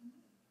sense?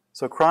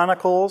 So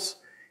Chronicles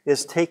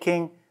is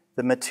taking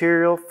the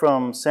material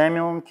from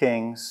Samuel and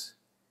Kings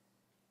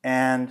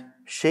and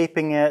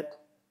shaping it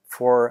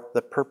for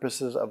the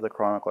purposes of the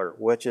chronicler,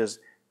 which is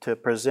to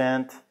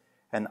present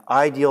an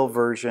ideal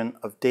version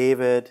of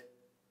David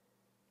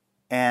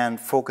and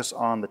focus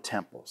on the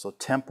temple. So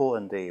temple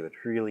and David,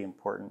 really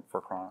important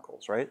for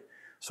Chronicles, right?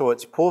 So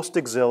it's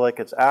post-exilic.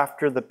 It's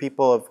after the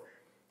people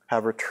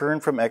have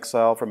returned from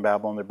exile from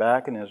Babylon. They're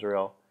back in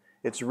Israel.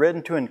 It's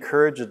written to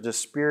encourage the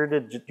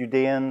dispirited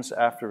Judeans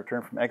after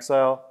return from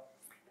exile.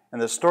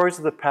 And the stories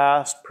of the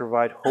past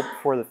provide hope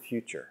for the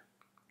future.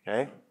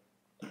 Okay?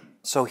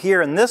 So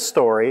here in this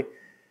story,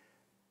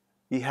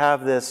 you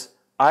have this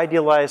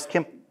idealized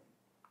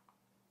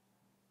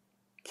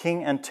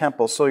king and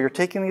temple. So you're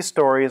taking these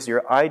stories,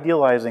 you're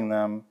idealizing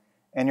them,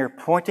 and you're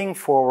pointing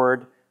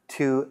forward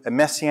to a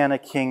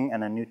messianic king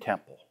and a new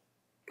temple.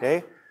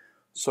 Okay?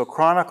 So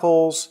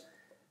Chronicles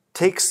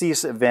takes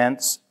these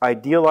events,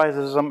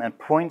 idealizes them, and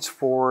points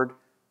forward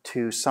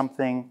to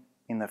something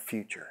in the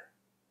future.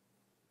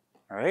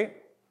 All right?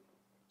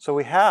 So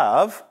we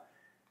have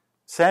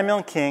Samuel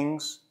and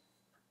Kings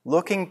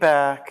looking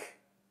back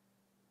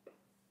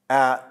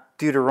at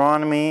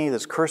Deuteronomy,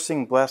 this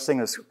cursing, blessing,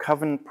 this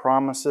covenant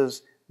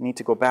promises. We need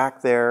to go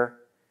back there.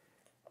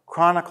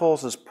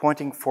 Chronicles is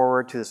pointing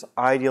forward to this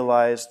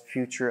idealized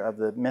future of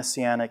the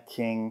Messianic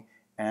king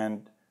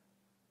and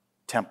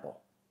temple.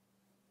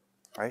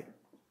 Right?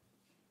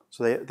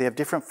 So they have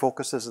different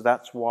focuses.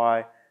 That's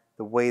why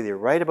the way they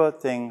write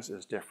about things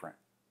is different.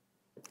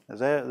 Is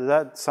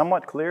that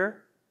somewhat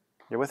clear?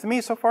 You're with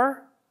me so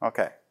far?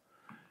 Okay.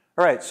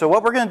 All right, so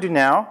what we're going to do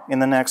now in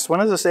the next, when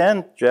does this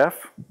end,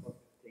 Jeff?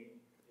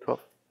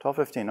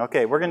 12:15.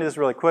 Okay, we're going to do this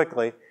really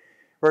quickly.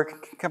 We're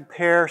going to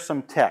compare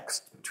some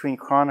text between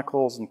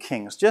Chronicles and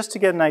Kings, just to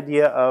get an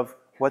idea of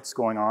what's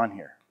going on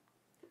here.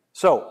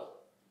 So,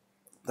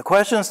 the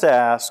questions to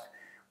ask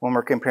when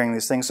we're comparing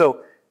these things.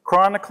 So,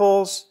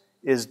 Chronicles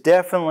is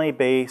definitely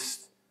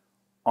based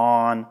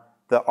on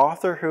the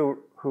author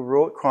who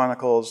wrote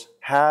Chronicles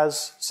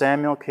has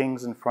Samuel,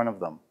 Kings in front of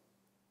them.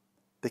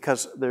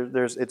 Because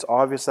it's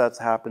obvious that's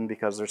happened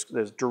because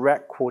there's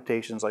direct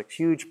quotations, like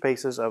huge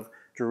pieces of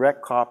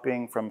direct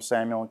copying from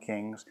Samuel and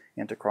Kings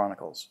into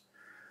Chronicles.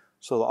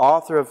 So the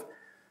author of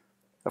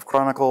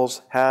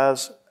Chronicles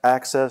has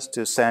access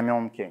to Samuel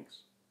and Kings.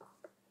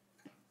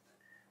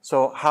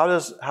 So how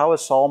is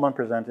Solomon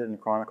presented in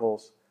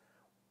Chronicles?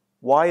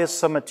 Why is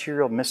some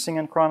material missing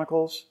in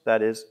Chronicles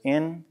that is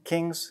in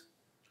Kings?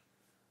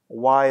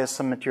 Why is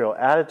some material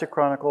added to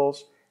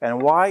Chronicles?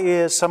 And why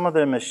is some of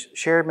the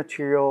shared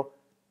material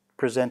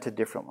presented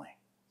differently?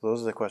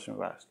 Those are the questions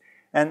we've asked.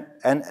 And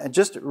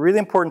just really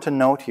important to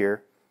note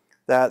here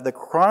that the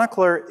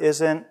chronicler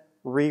isn't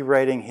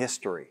rewriting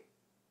history.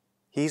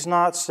 He's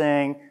not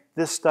saying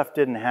this stuff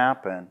didn't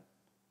happen.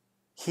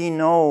 He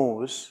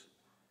knows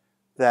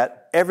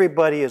that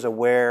everybody is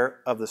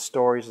aware of the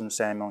stories in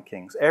Samuel and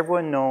Kings.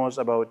 Everyone knows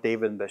about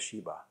David and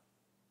Bathsheba.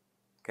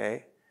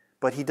 Okay?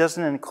 But he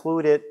doesn't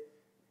include it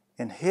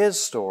in his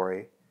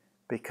story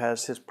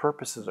because his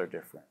purposes are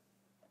different.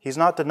 He's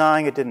not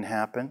denying it didn't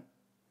happen.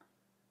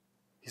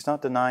 He's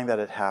not denying that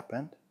it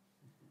happened.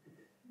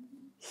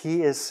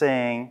 He is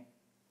saying,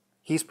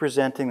 he's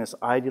presenting this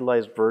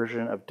idealized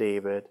version of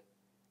David,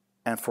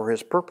 and for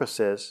his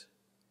purposes,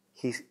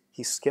 he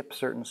skips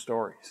certain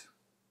stories.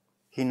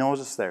 He knows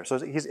it's there. So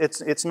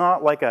it's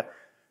not like a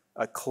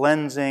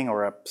cleansing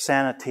or a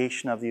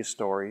sanitation of these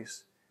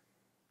stories,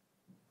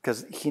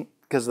 because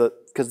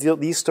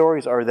these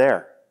stories are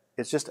there.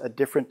 It's just a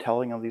different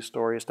telling of these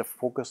stories to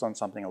focus on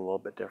something a little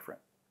bit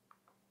different.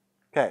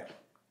 Okay.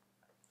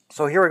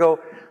 So here we go.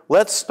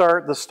 Let's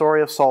start the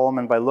story of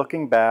Solomon by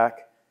looking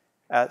back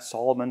at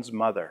Solomon's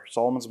mother.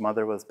 Solomon's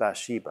mother was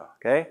Bathsheba.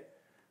 Okay?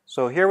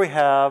 So here we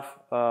have,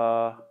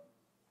 how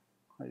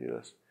do I do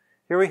this?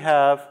 Here we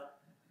have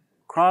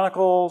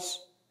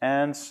Chronicles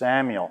and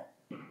Samuel.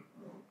 Can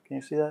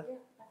you see that?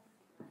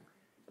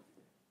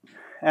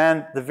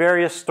 And the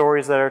various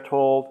stories that are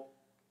told.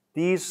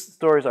 These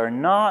stories are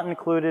not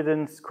included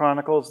in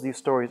Chronicles. These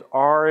stories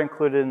are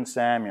included in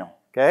Samuel.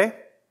 Okay?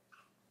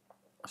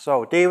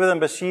 So, David and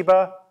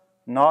Bathsheba,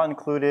 not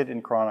included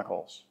in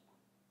Chronicles.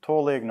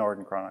 Totally ignored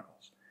in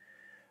Chronicles.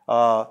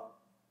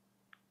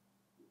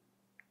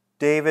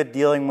 David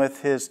dealing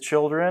with his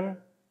children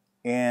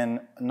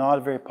in not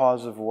a very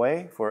positive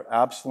way for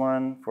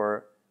Absalom,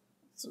 for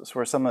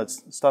some of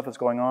the stuff that's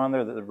going on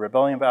there, the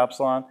rebellion of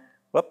Absalom.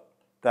 Whoop,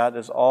 that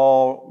is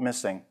all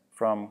missing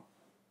from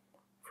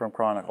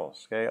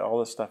Chronicles. Okay, all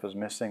this stuff is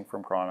missing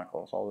from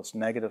Chronicles. All this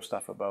negative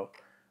stuff about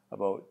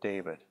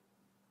David.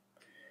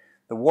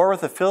 The war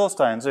with the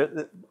Philistines.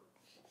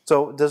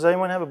 So does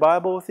anyone have a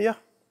Bible with you?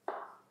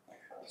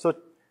 So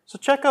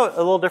check out a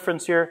little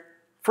difference here.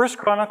 1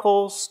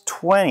 Chronicles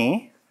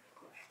 20.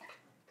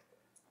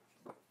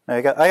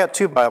 I got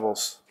two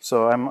Bibles,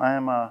 so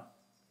I'm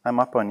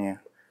up on you.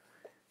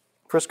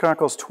 1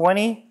 Chronicles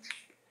 20,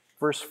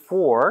 verse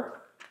 4,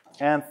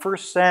 and 1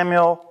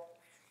 Samuel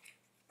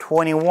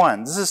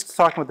 21. This is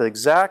talking about the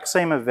exact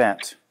same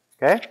event.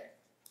 Okay?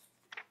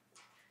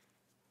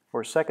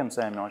 Or 2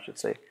 Samuel, I should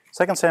say.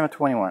 2 Samuel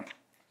 21.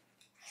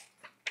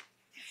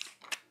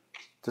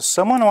 Does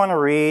someone want to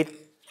read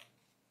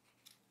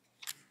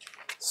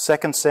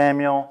 2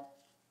 Samuel,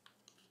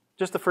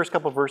 just the first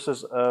couple of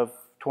verses of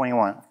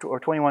 21, or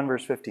 21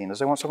 verse 15? Does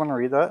someone to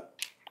read that?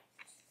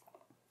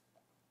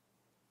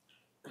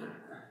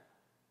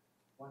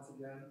 Once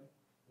again,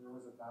 there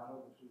was a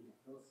battle between the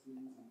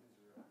Philistines and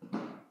Israel.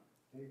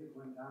 David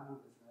went down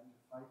with his men to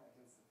fight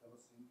against the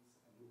Philistines,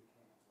 and he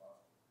became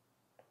exhausted.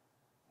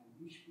 And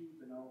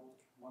Ishbi-Benob,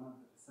 one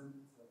of the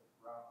descendants of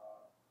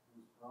Rapha,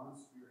 whose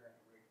bronze spear had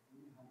weighed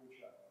 300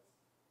 shekels,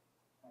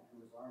 and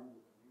who was armed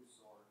with a new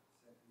sword,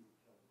 said he would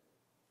kill David.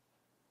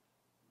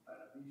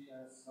 But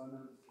Abishai, son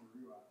of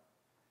Zeruiah,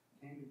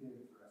 came to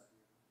David's rescue.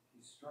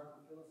 He struck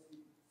the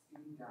Philistine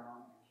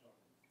down and killed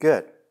him.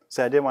 Good.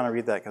 See, I didn't want to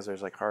read that because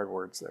there's like hard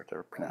words there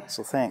to pronounce.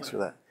 So thanks for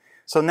that.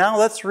 So now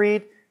let's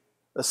read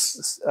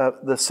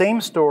the same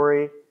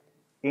story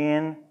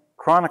in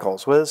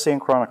Chronicles. What does it say in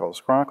Chronicles?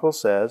 Chronicles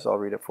says, I'll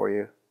read it for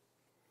you.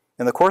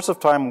 In the course of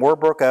time, war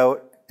broke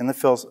out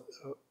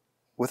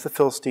with the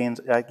Philistines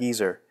at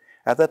Gezer.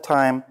 At that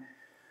time,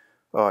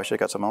 I should have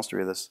got someone else to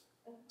read this.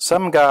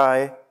 Some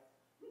guy,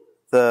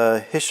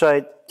 the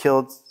Hishite,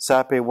 killed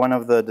Sape, one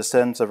of the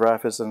descendants of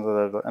Raphis, in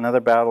another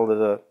battle.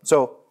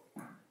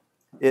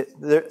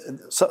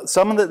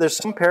 There's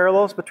some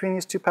parallels between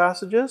these two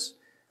passages,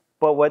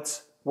 but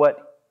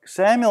what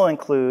Samuel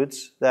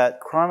includes that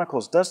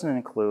Chronicles doesn't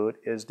include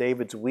is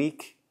David's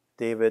weak.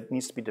 David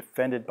needs to be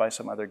defended by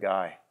some other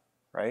guy,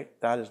 right?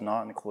 That is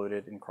not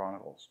included in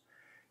Chronicles.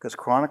 Because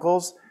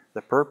Chronicles,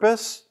 the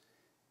purpose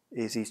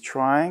is he's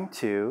trying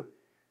to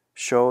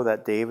show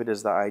that David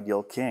is the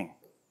ideal king,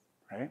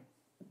 right?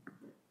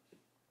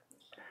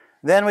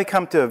 Then we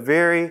come to a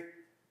very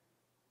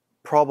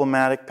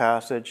problematic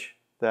passage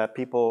that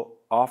people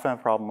often have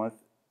a problem with,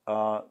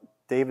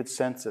 David's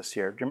census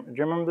here. Do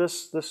you remember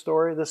this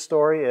story? This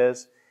story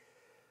is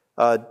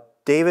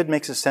David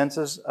makes a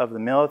census of the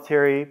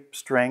military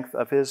strength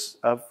of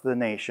the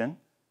nation,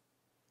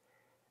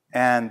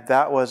 and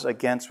that was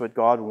against what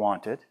God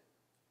wanted.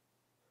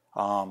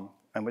 And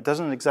it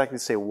doesn't exactly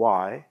say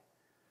why.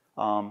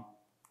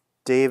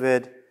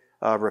 David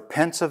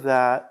repents of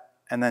that,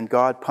 and then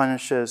God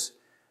punishes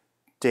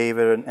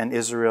David and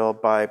Israel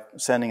by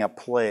sending a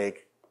plague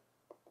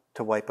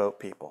to wipe out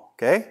people.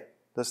 Okay?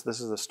 This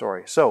is the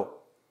story. So,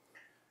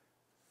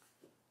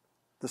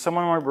 does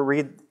someone want to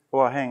read?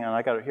 Well, hang on,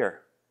 I got it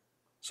here.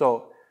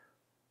 So,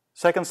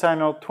 2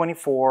 Samuel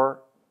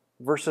 24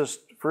 versus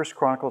 1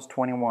 Chronicles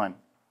 21.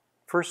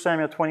 1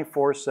 Samuel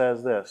 24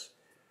 says this: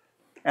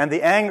 "And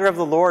the anger of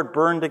the Lord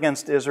burned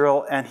against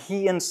Israel, and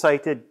he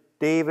incited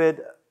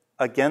David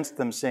against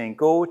them, saying,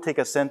 'Go take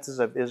a census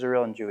of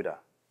Israel and Judah.'"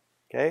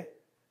 Okay?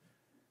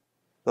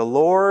 The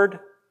Lord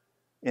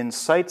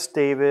incites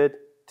David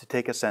to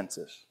take a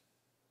census.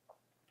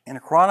 In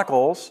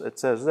Chronicles, it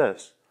says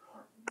this: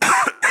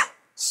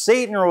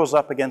 "Satan rose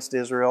up against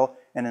Israel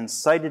and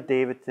incited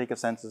David to take a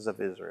census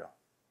of Israel."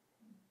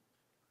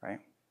 Right?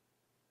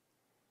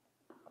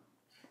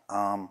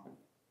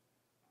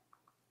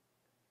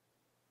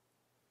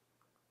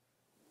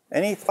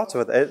 Any thoughts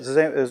about that?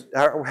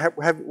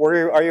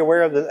 Are you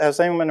aware of this? Has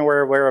anyone been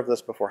aware of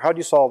this before? How do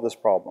you solve this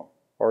problem?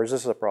 Or is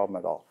this a problem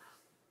at all?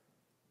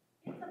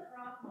 It's a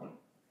problem.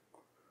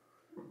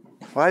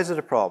 Why is it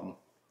a problem?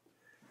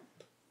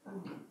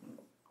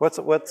 What's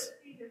Either God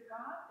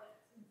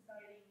that's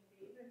inciting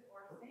David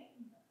or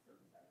Satan that's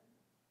inciting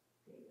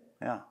David.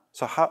 Yeah.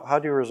 So how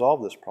do you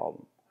resolve this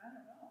problem? I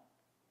don't know.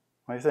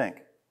 What do you think?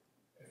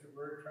 If it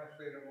were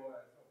translatable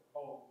as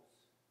oppose,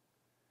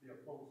 the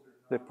opposer.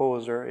 The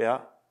opposer, yeah.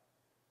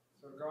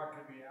 So God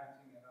could be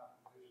acting in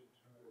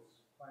opposition to his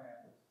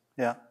plans.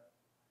 Yeah.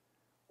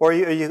 Or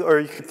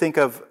you could think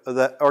of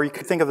that, or you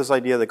could think of this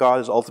idea that God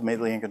is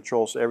ultimately in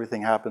control, so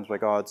everything happens by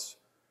God's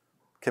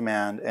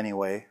command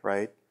anyway,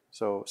 right?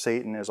 So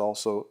Satan is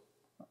also,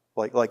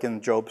 like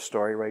in Job's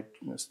story, right?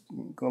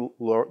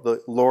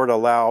 The Lord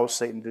allows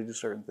Satan to do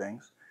certain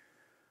things,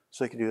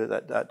 so he could do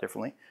that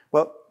differently.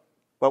 But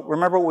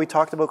remember what we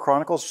talked about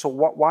Chronicles. So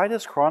why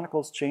does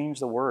Chronicles change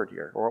the word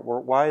here, or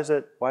why is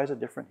it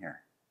different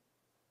here?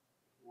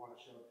 You want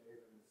to show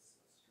David's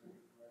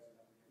strength rising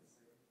up against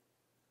Satan.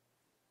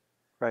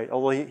 Right.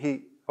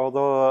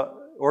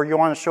 Or you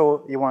want to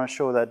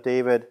show that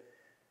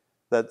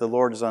that the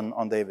Lord is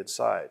on David's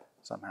side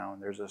somehow,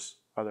 and there's this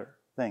other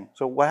thing.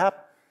 So what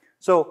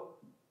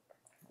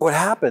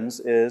happens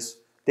is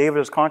David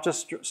is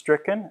conscience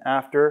stricken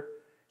after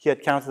he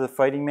had counted the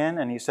fighting men,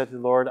 and he said to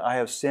the Lord, "I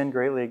have sinned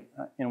greatly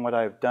in what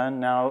I have done.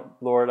 Now,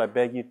 Lord, I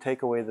beg you,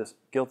 take away this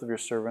guilt of your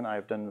servant. I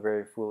have done a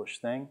very foolish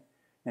thing."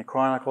 In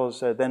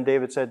Chronicles, then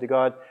David said to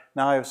God,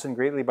 "Now I have sinned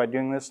greatly by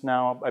doing this.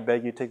 Now I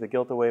beg you, take the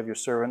guilt away of your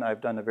servant. I have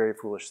done a very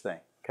foolish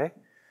thing." Okay?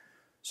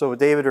 So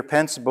David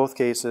repents in both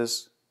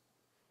cases.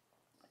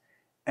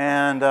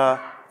 And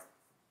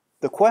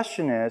the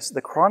question is,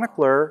 the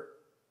chronicler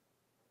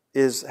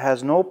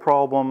has no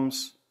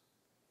problems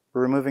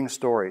removing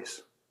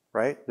stories,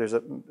 right? There's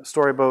a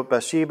story about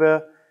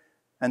Bathsheba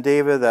and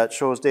David that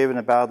shows David in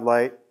a bad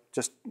light.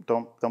 Just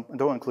don't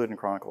include it in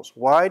Chronicles.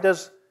 Why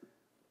does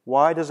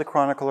the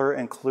chronicler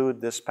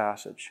include this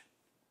passage?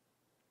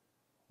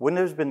 Wouldn't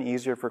it have been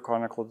easier for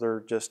chronicler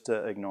just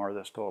to ignore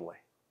this totally?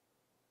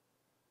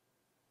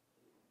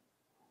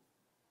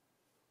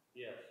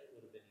 Yes, it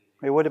would have been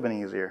easier. It would have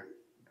been easier.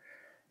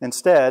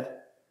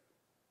 Instead,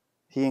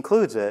 he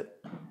includes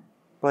it,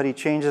 but he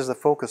changes the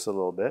focus a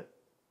little bit.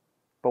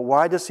 But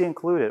why does he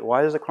include it?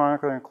 Why does the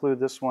chronicler include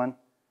this one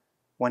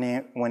when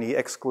he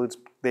excludes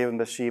David and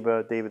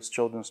Bathsheba, David's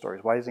children's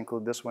stories? Why does he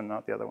include this one,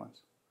 not the other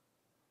ones?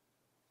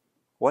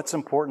 What's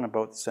important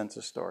about the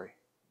census story?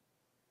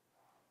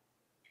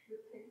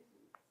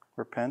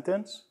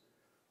 Repentance.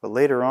 But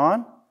later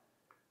on,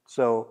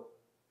 so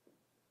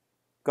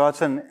God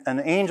sent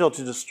an angel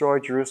to destroy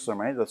Jerusalem,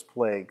 right? That's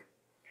plague.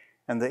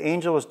 And the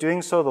angel was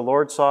doing so. The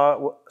Lord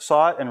saw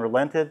it and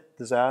relented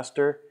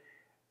disaster.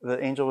 The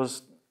angel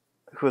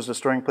who was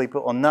destroying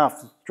people.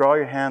 Enough. Draw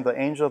your hand. The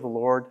angel of the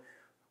Lord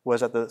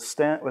was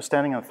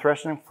standing on the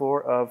threshing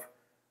floor of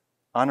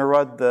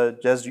Anarad the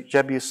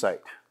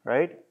Jebusite,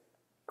 right?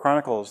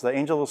 Chronicles, the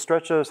angel will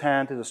stretch out his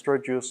hand to destroy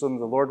Jerusalem.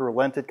 The Lord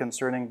relented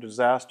concerning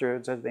disaster.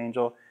 It said to the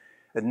angel,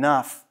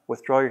 enough,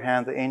 withdraw your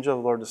hand. The angel of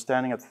the Lord is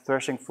standing at the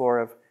threshing floor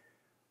of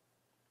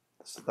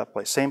that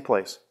place, same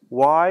place.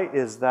 Why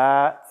is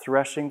that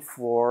threshing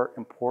floor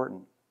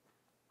important?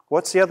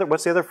 What's the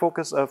other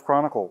focus of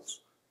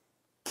Chronicles?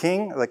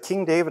 King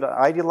David,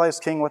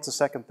 idealized king, what's the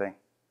second thing?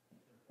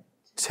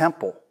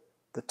 Temple.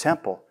 The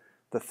temple.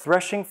 The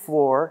threshing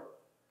floor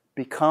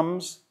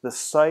becomes the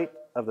site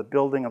of the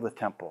building of the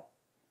temple.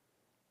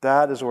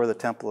 That is where the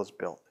temple is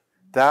built.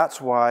 That's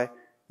why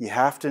you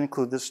have to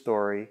include this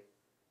story,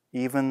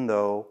 even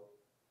though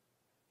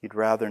you'd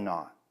rather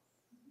not.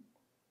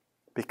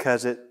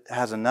 Because it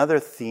has another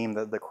theme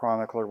that the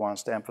chronicler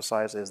wants to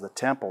emphasize is the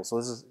temple. So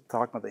this is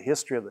talking about the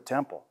history of the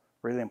temple.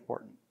 Really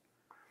important.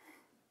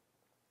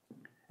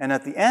 And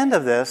at the end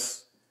of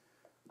this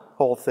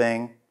whole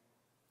thing,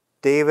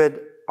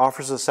 David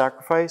offers a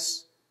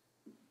sacrifice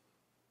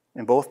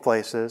in both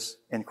places.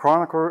 In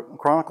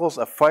Chronicles,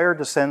 a fire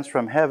descends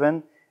from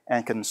heaven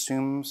and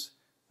consumes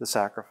the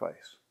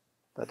sacrifice.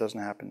 That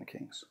doesn't happen in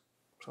Kings.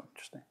 So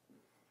interesting.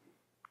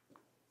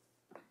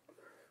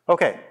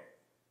 Okay.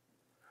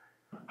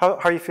 How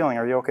are you feeling?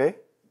 Are you okay?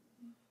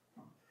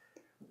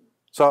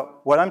 So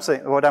what I'm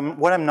saying, what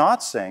I'm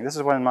not saying, this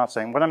is what I'm not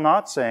saying. What I'm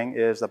not saying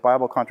is the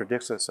Bible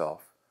contradicts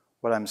itself.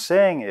 What I'm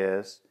saying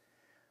is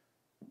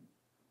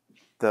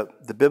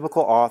the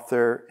biblical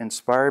author,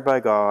 inspired by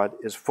God,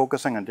 is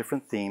focusing on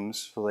different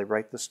themes. So they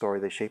write the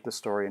story, they shape the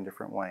story in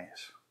different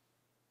ways.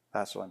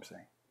 That's what I'm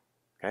saying.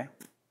 Okay?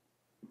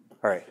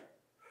 All right.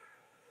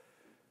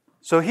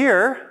 So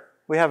here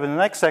we have in the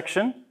next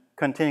section,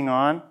 continuing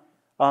on.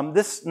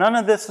 None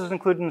of this is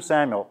included in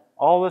Samuel.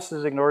 All this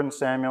is ignored in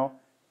Samuel.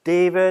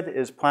 David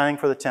is planning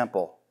for the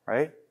temple,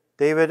 right?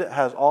 David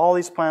has all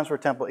these plans for a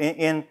temple.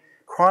 In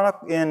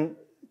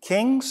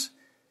Kings,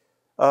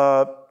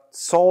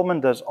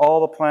 Solomon does all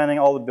the planning,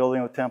 all the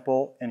building of the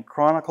temple. In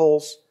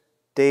Chronicles,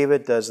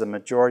 David does the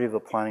majority of the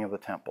planning of the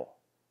temple.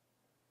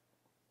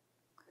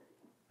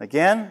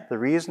 Again, the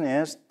reason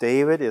is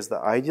David is the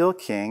ideal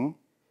king,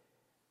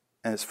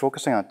 and it's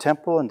focusing on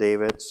temple and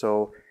David.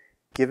 So,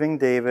 giving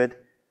David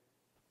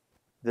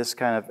this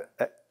kind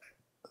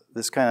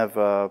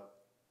of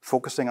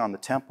focusing on the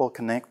temple,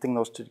 connecting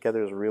those two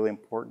together is really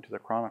important to the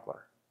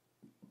chronicler.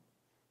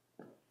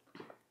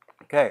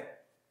 Okay.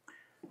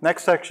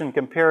 Next section,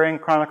 comparing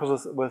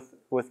Chronicles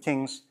with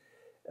Kings.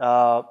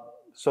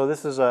 So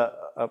this is a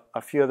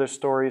few other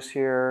stories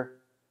here.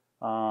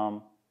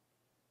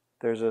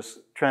 There's this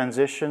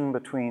transition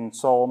between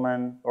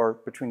Solomon, or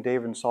between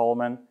David and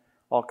Solomon,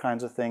 all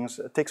kinds of things.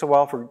 It takes a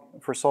while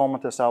for Solomon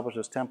to establish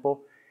his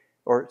temple,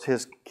 or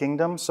his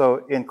kingdom.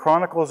 So in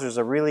Chronicles, there's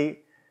a really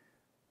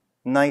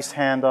nice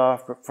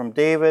handoff from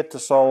David to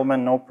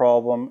Solomon, no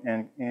problem.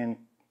 And in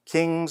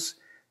Kings,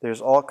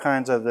 there's all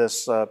kinds of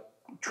this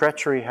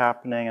treachery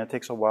happening, and it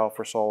takes a while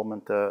for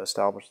Solomon to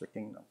establish the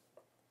kingdom.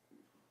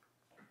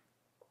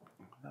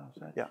 That was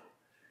it? Yeah.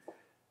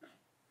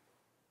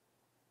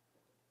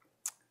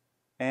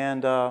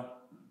 And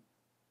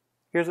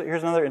here's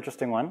another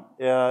interesting one.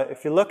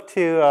 If you look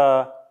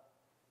to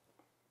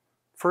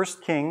 1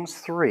 Kings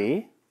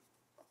 3,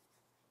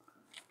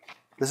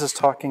 this is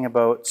talking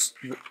about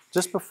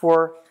just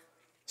before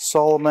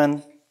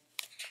Solomon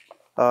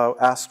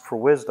asked for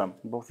wisdom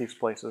in both these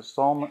places.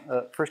 1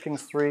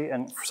 Kings 3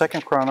 and 2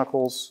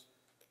 Chronicles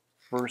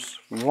verse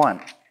 1.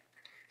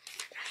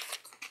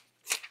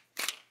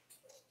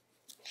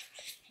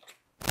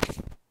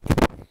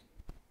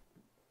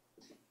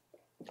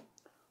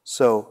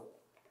 So,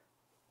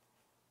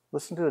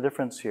 listen to the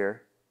difference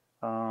here.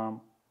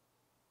 I'll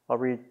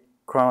read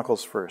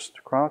Chronicles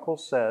first.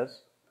 Chronicles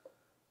says,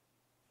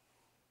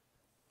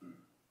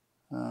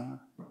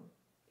 verse 6.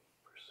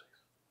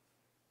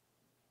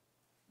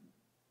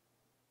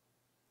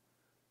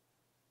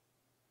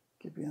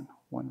 Gibeon,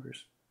 1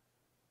 verse.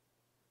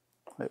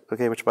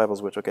 Okay, which Bible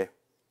is which? Okay.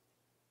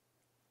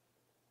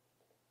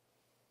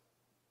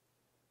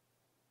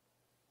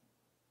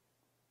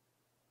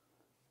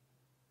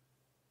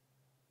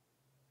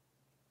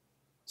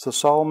 So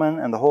Solomon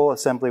and the whole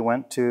assembly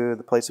went to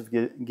the place of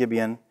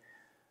Gibeon,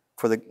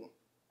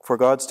 for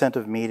God's tent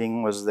of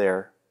meeting was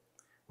there,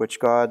 which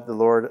God, the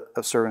Lord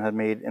of servant, had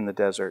made in the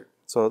desert.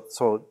 So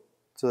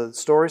the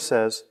story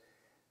says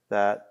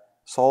that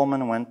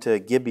Solomon went to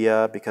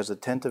Gibeah because the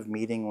tent of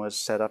meeting was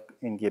set up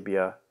in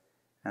Gibeah,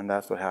 and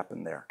that's what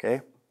happened there. Okay,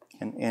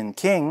 in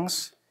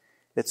Kings,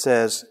 it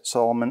says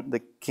Solomon,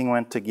 the king,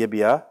 went to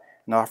Gibeah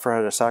and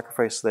offered a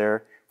sacrifice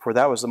there, for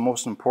that was the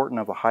most important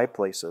of the high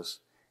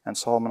places. And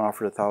Solomon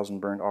offered 1,000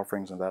 burnt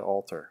offerings on that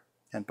altar.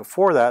 And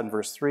before that, in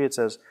verse 3, it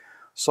says,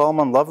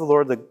 Solomon loved the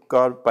Lord the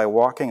God by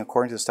walking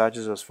according to the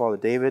statutes of his father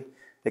David,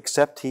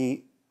 except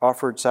he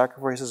offered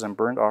sacrifices and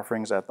burnt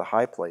offerings at the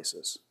high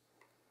places.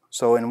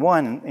 So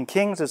in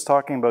Kings, it's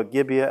talking about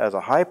Gibeah as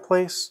a high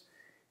place.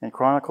 In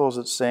Chronicles,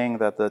 it's saying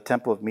that the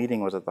temple of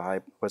meeting was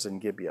in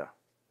Gibeah.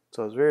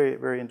 So it's very,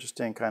 very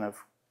interesting kind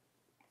of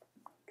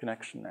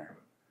connection there.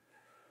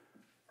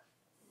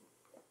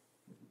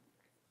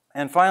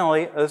 And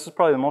finally, this is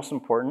probably the most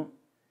important.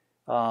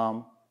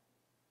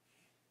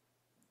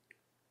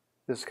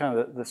 This is kind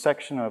of the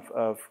section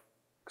of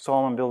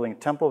Solomon building a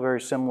temple,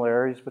 very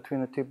similarities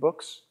between the two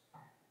books.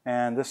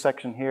 And this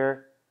section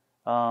here,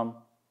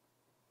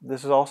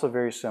 this is also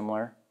very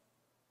similar.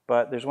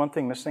 But there's one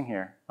thing missing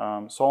here.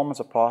 Solomon's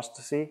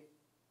apostasy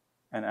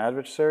and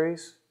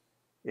adversaries,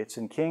 it's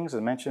in Kings,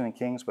 it's mentioned in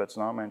Kings, but it's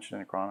not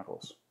mentioned in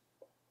Chronicles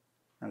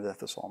and the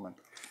death of Solomon.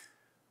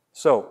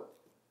 So,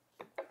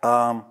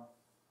 how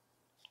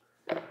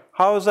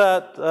is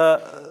that?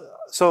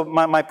 So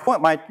my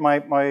point,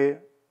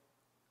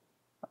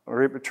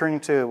 returning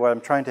to what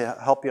I'm trying to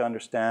help you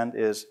understand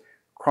is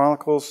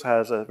Chronicles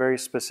has a very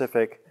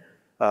specific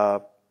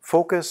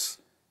focus.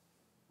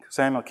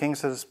 Samuel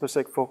Kings has a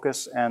specific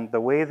focus, and the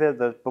way that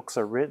the books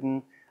are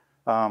written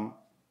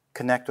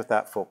connect with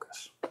that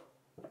focus.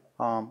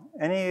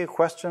 Any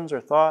questions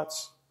or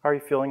thoughts? How are you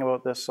feeling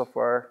about this so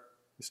far?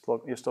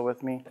 You still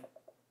with me?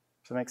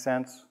 Does that make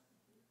sense?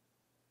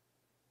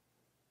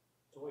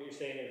 So what you're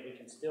saying is we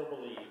can still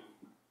believe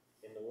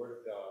in the Word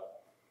of God,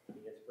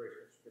 the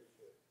inspiration of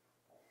Scripture,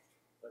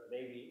 but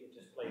maybe it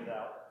just plays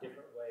out a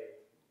different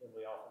way than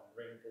we often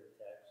bring to the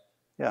text.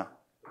 Yeah.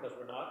 Because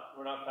we're not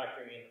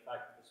factoring in the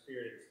fact that the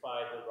Spirit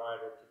inspired the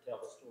writer to tell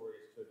the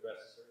stories to address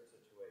a certain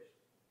situation.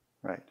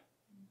 Right.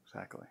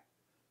 Exactly.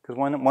 Because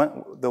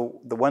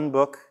the one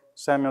book,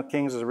 Samuel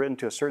Kings, is written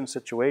to a certain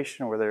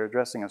situation where they're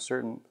addressing a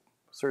certain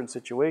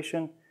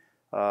situation,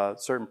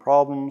 certain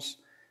problems.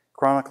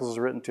 Chronicles is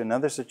written to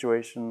another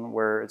situation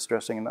where it's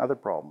addressing other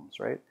problems,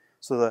 right?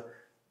 So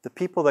the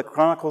people that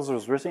Chronicles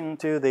was written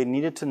to, they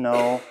needed to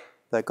know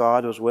that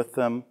God was with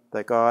them,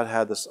 that God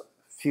had this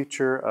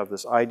future of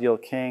this ideal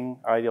king,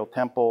 ideal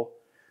temple.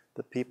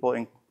 The people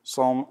in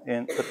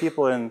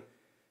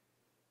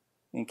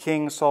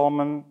King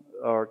Solomon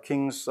or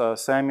Kings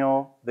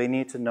Samuel, they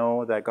need to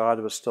know that God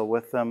was still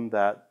with them,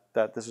 that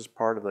this is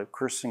part of the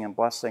cursing and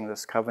blessing,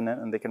 this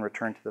covenant, and they can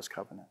return to this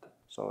covenant.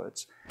 So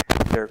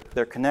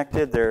they're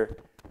connected, they're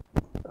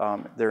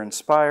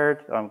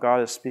inspired.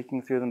 God is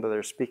speaking through them, but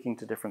they're speaking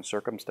to different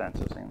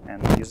circumstances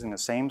and using the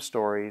same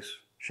stories,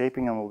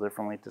 shaping them a little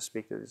differently to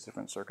speak to these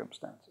different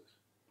circumstances.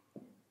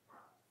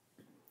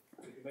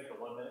 Could you make a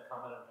 1-minute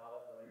comment on how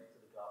that relates to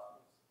the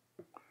Gospels?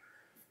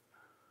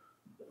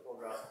 The 4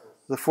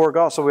 Gospels. The 4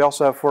 Gospels. So we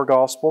also have 4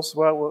 Gospels.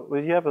 Well,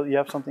 you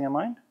have something in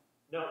mind?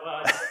 No,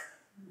 well, I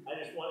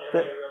just want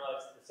everybody to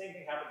realize the same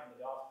thing happens in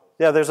the Gospels.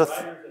 Yeah, there's the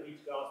writers of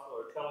each Gospel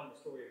are telling the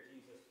story of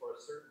Jesus for a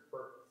certain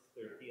purpose.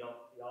 They're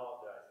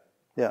theologizing.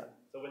 Yeah.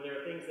 So when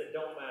there are things that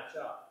don't match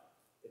up,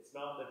 it's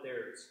not that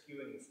they're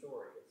skewing the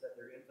story. It's that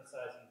they're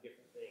emphasizing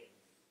different things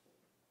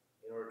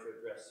in order to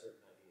address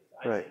certain ideas.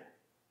 I think.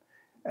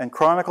 And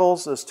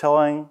Chronicles is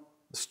telling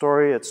the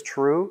story, it's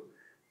true.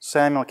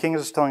 Samuel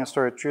Kings is telling a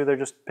story, it's true. They're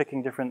just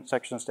picking different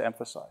sections to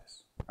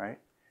emphasize, right?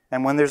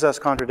 And when there's this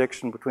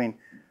contradiction between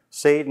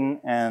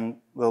Satan and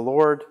the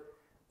Lord,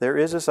 there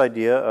is this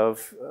idea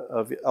of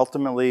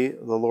ultimately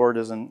the Lord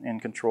is in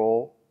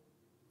control.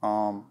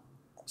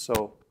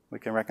 So we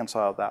can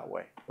reconcile that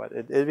way. But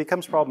it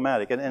becomes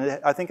problematic.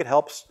 And I think it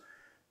helps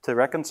to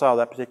reconcile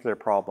that particular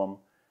problem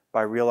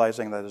by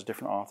realizing that there's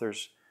different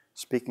authors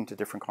speaking to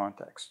different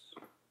contexts,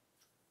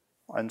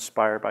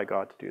 inspired by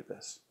God to do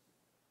this.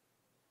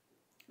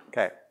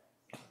 Okay.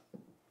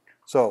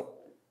 So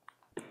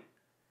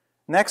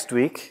next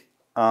week,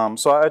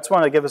 so I just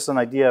want to give us an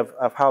idea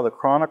of how the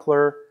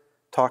chronicler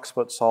talks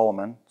about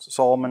Solomon.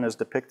 Solomon is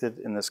depicted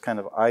in this kind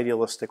of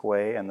idealistic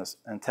way, and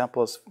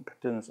temple is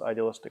depicted in this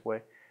idealistic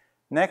way.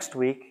 Next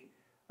week,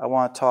 I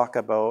want to talk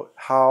about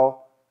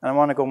how, and I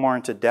want to go more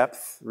into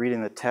depth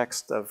reading the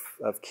text of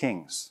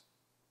Kings.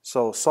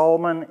 So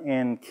Solomon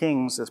in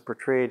Kings is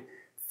portrayed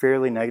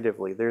fairly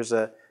negatively. There's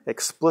a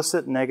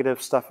explicit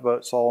negative stuff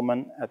about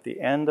Solomon at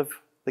the end of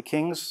the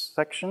Kings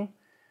section,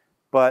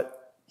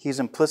 but he's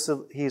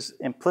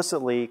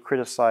implicitly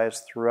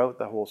criticized throughout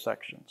the whole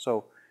section.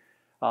 So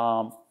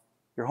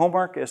your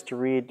homework is to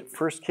read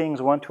 1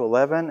 Kings 1 to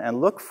 11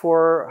 and look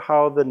for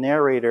how the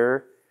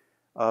narrator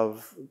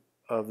of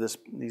the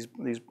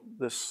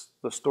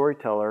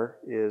storyteller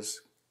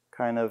is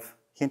kind of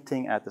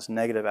hinting at this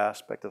negative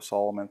aspect of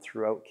Solomon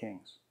throughout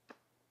Kings.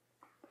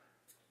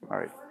 All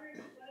right.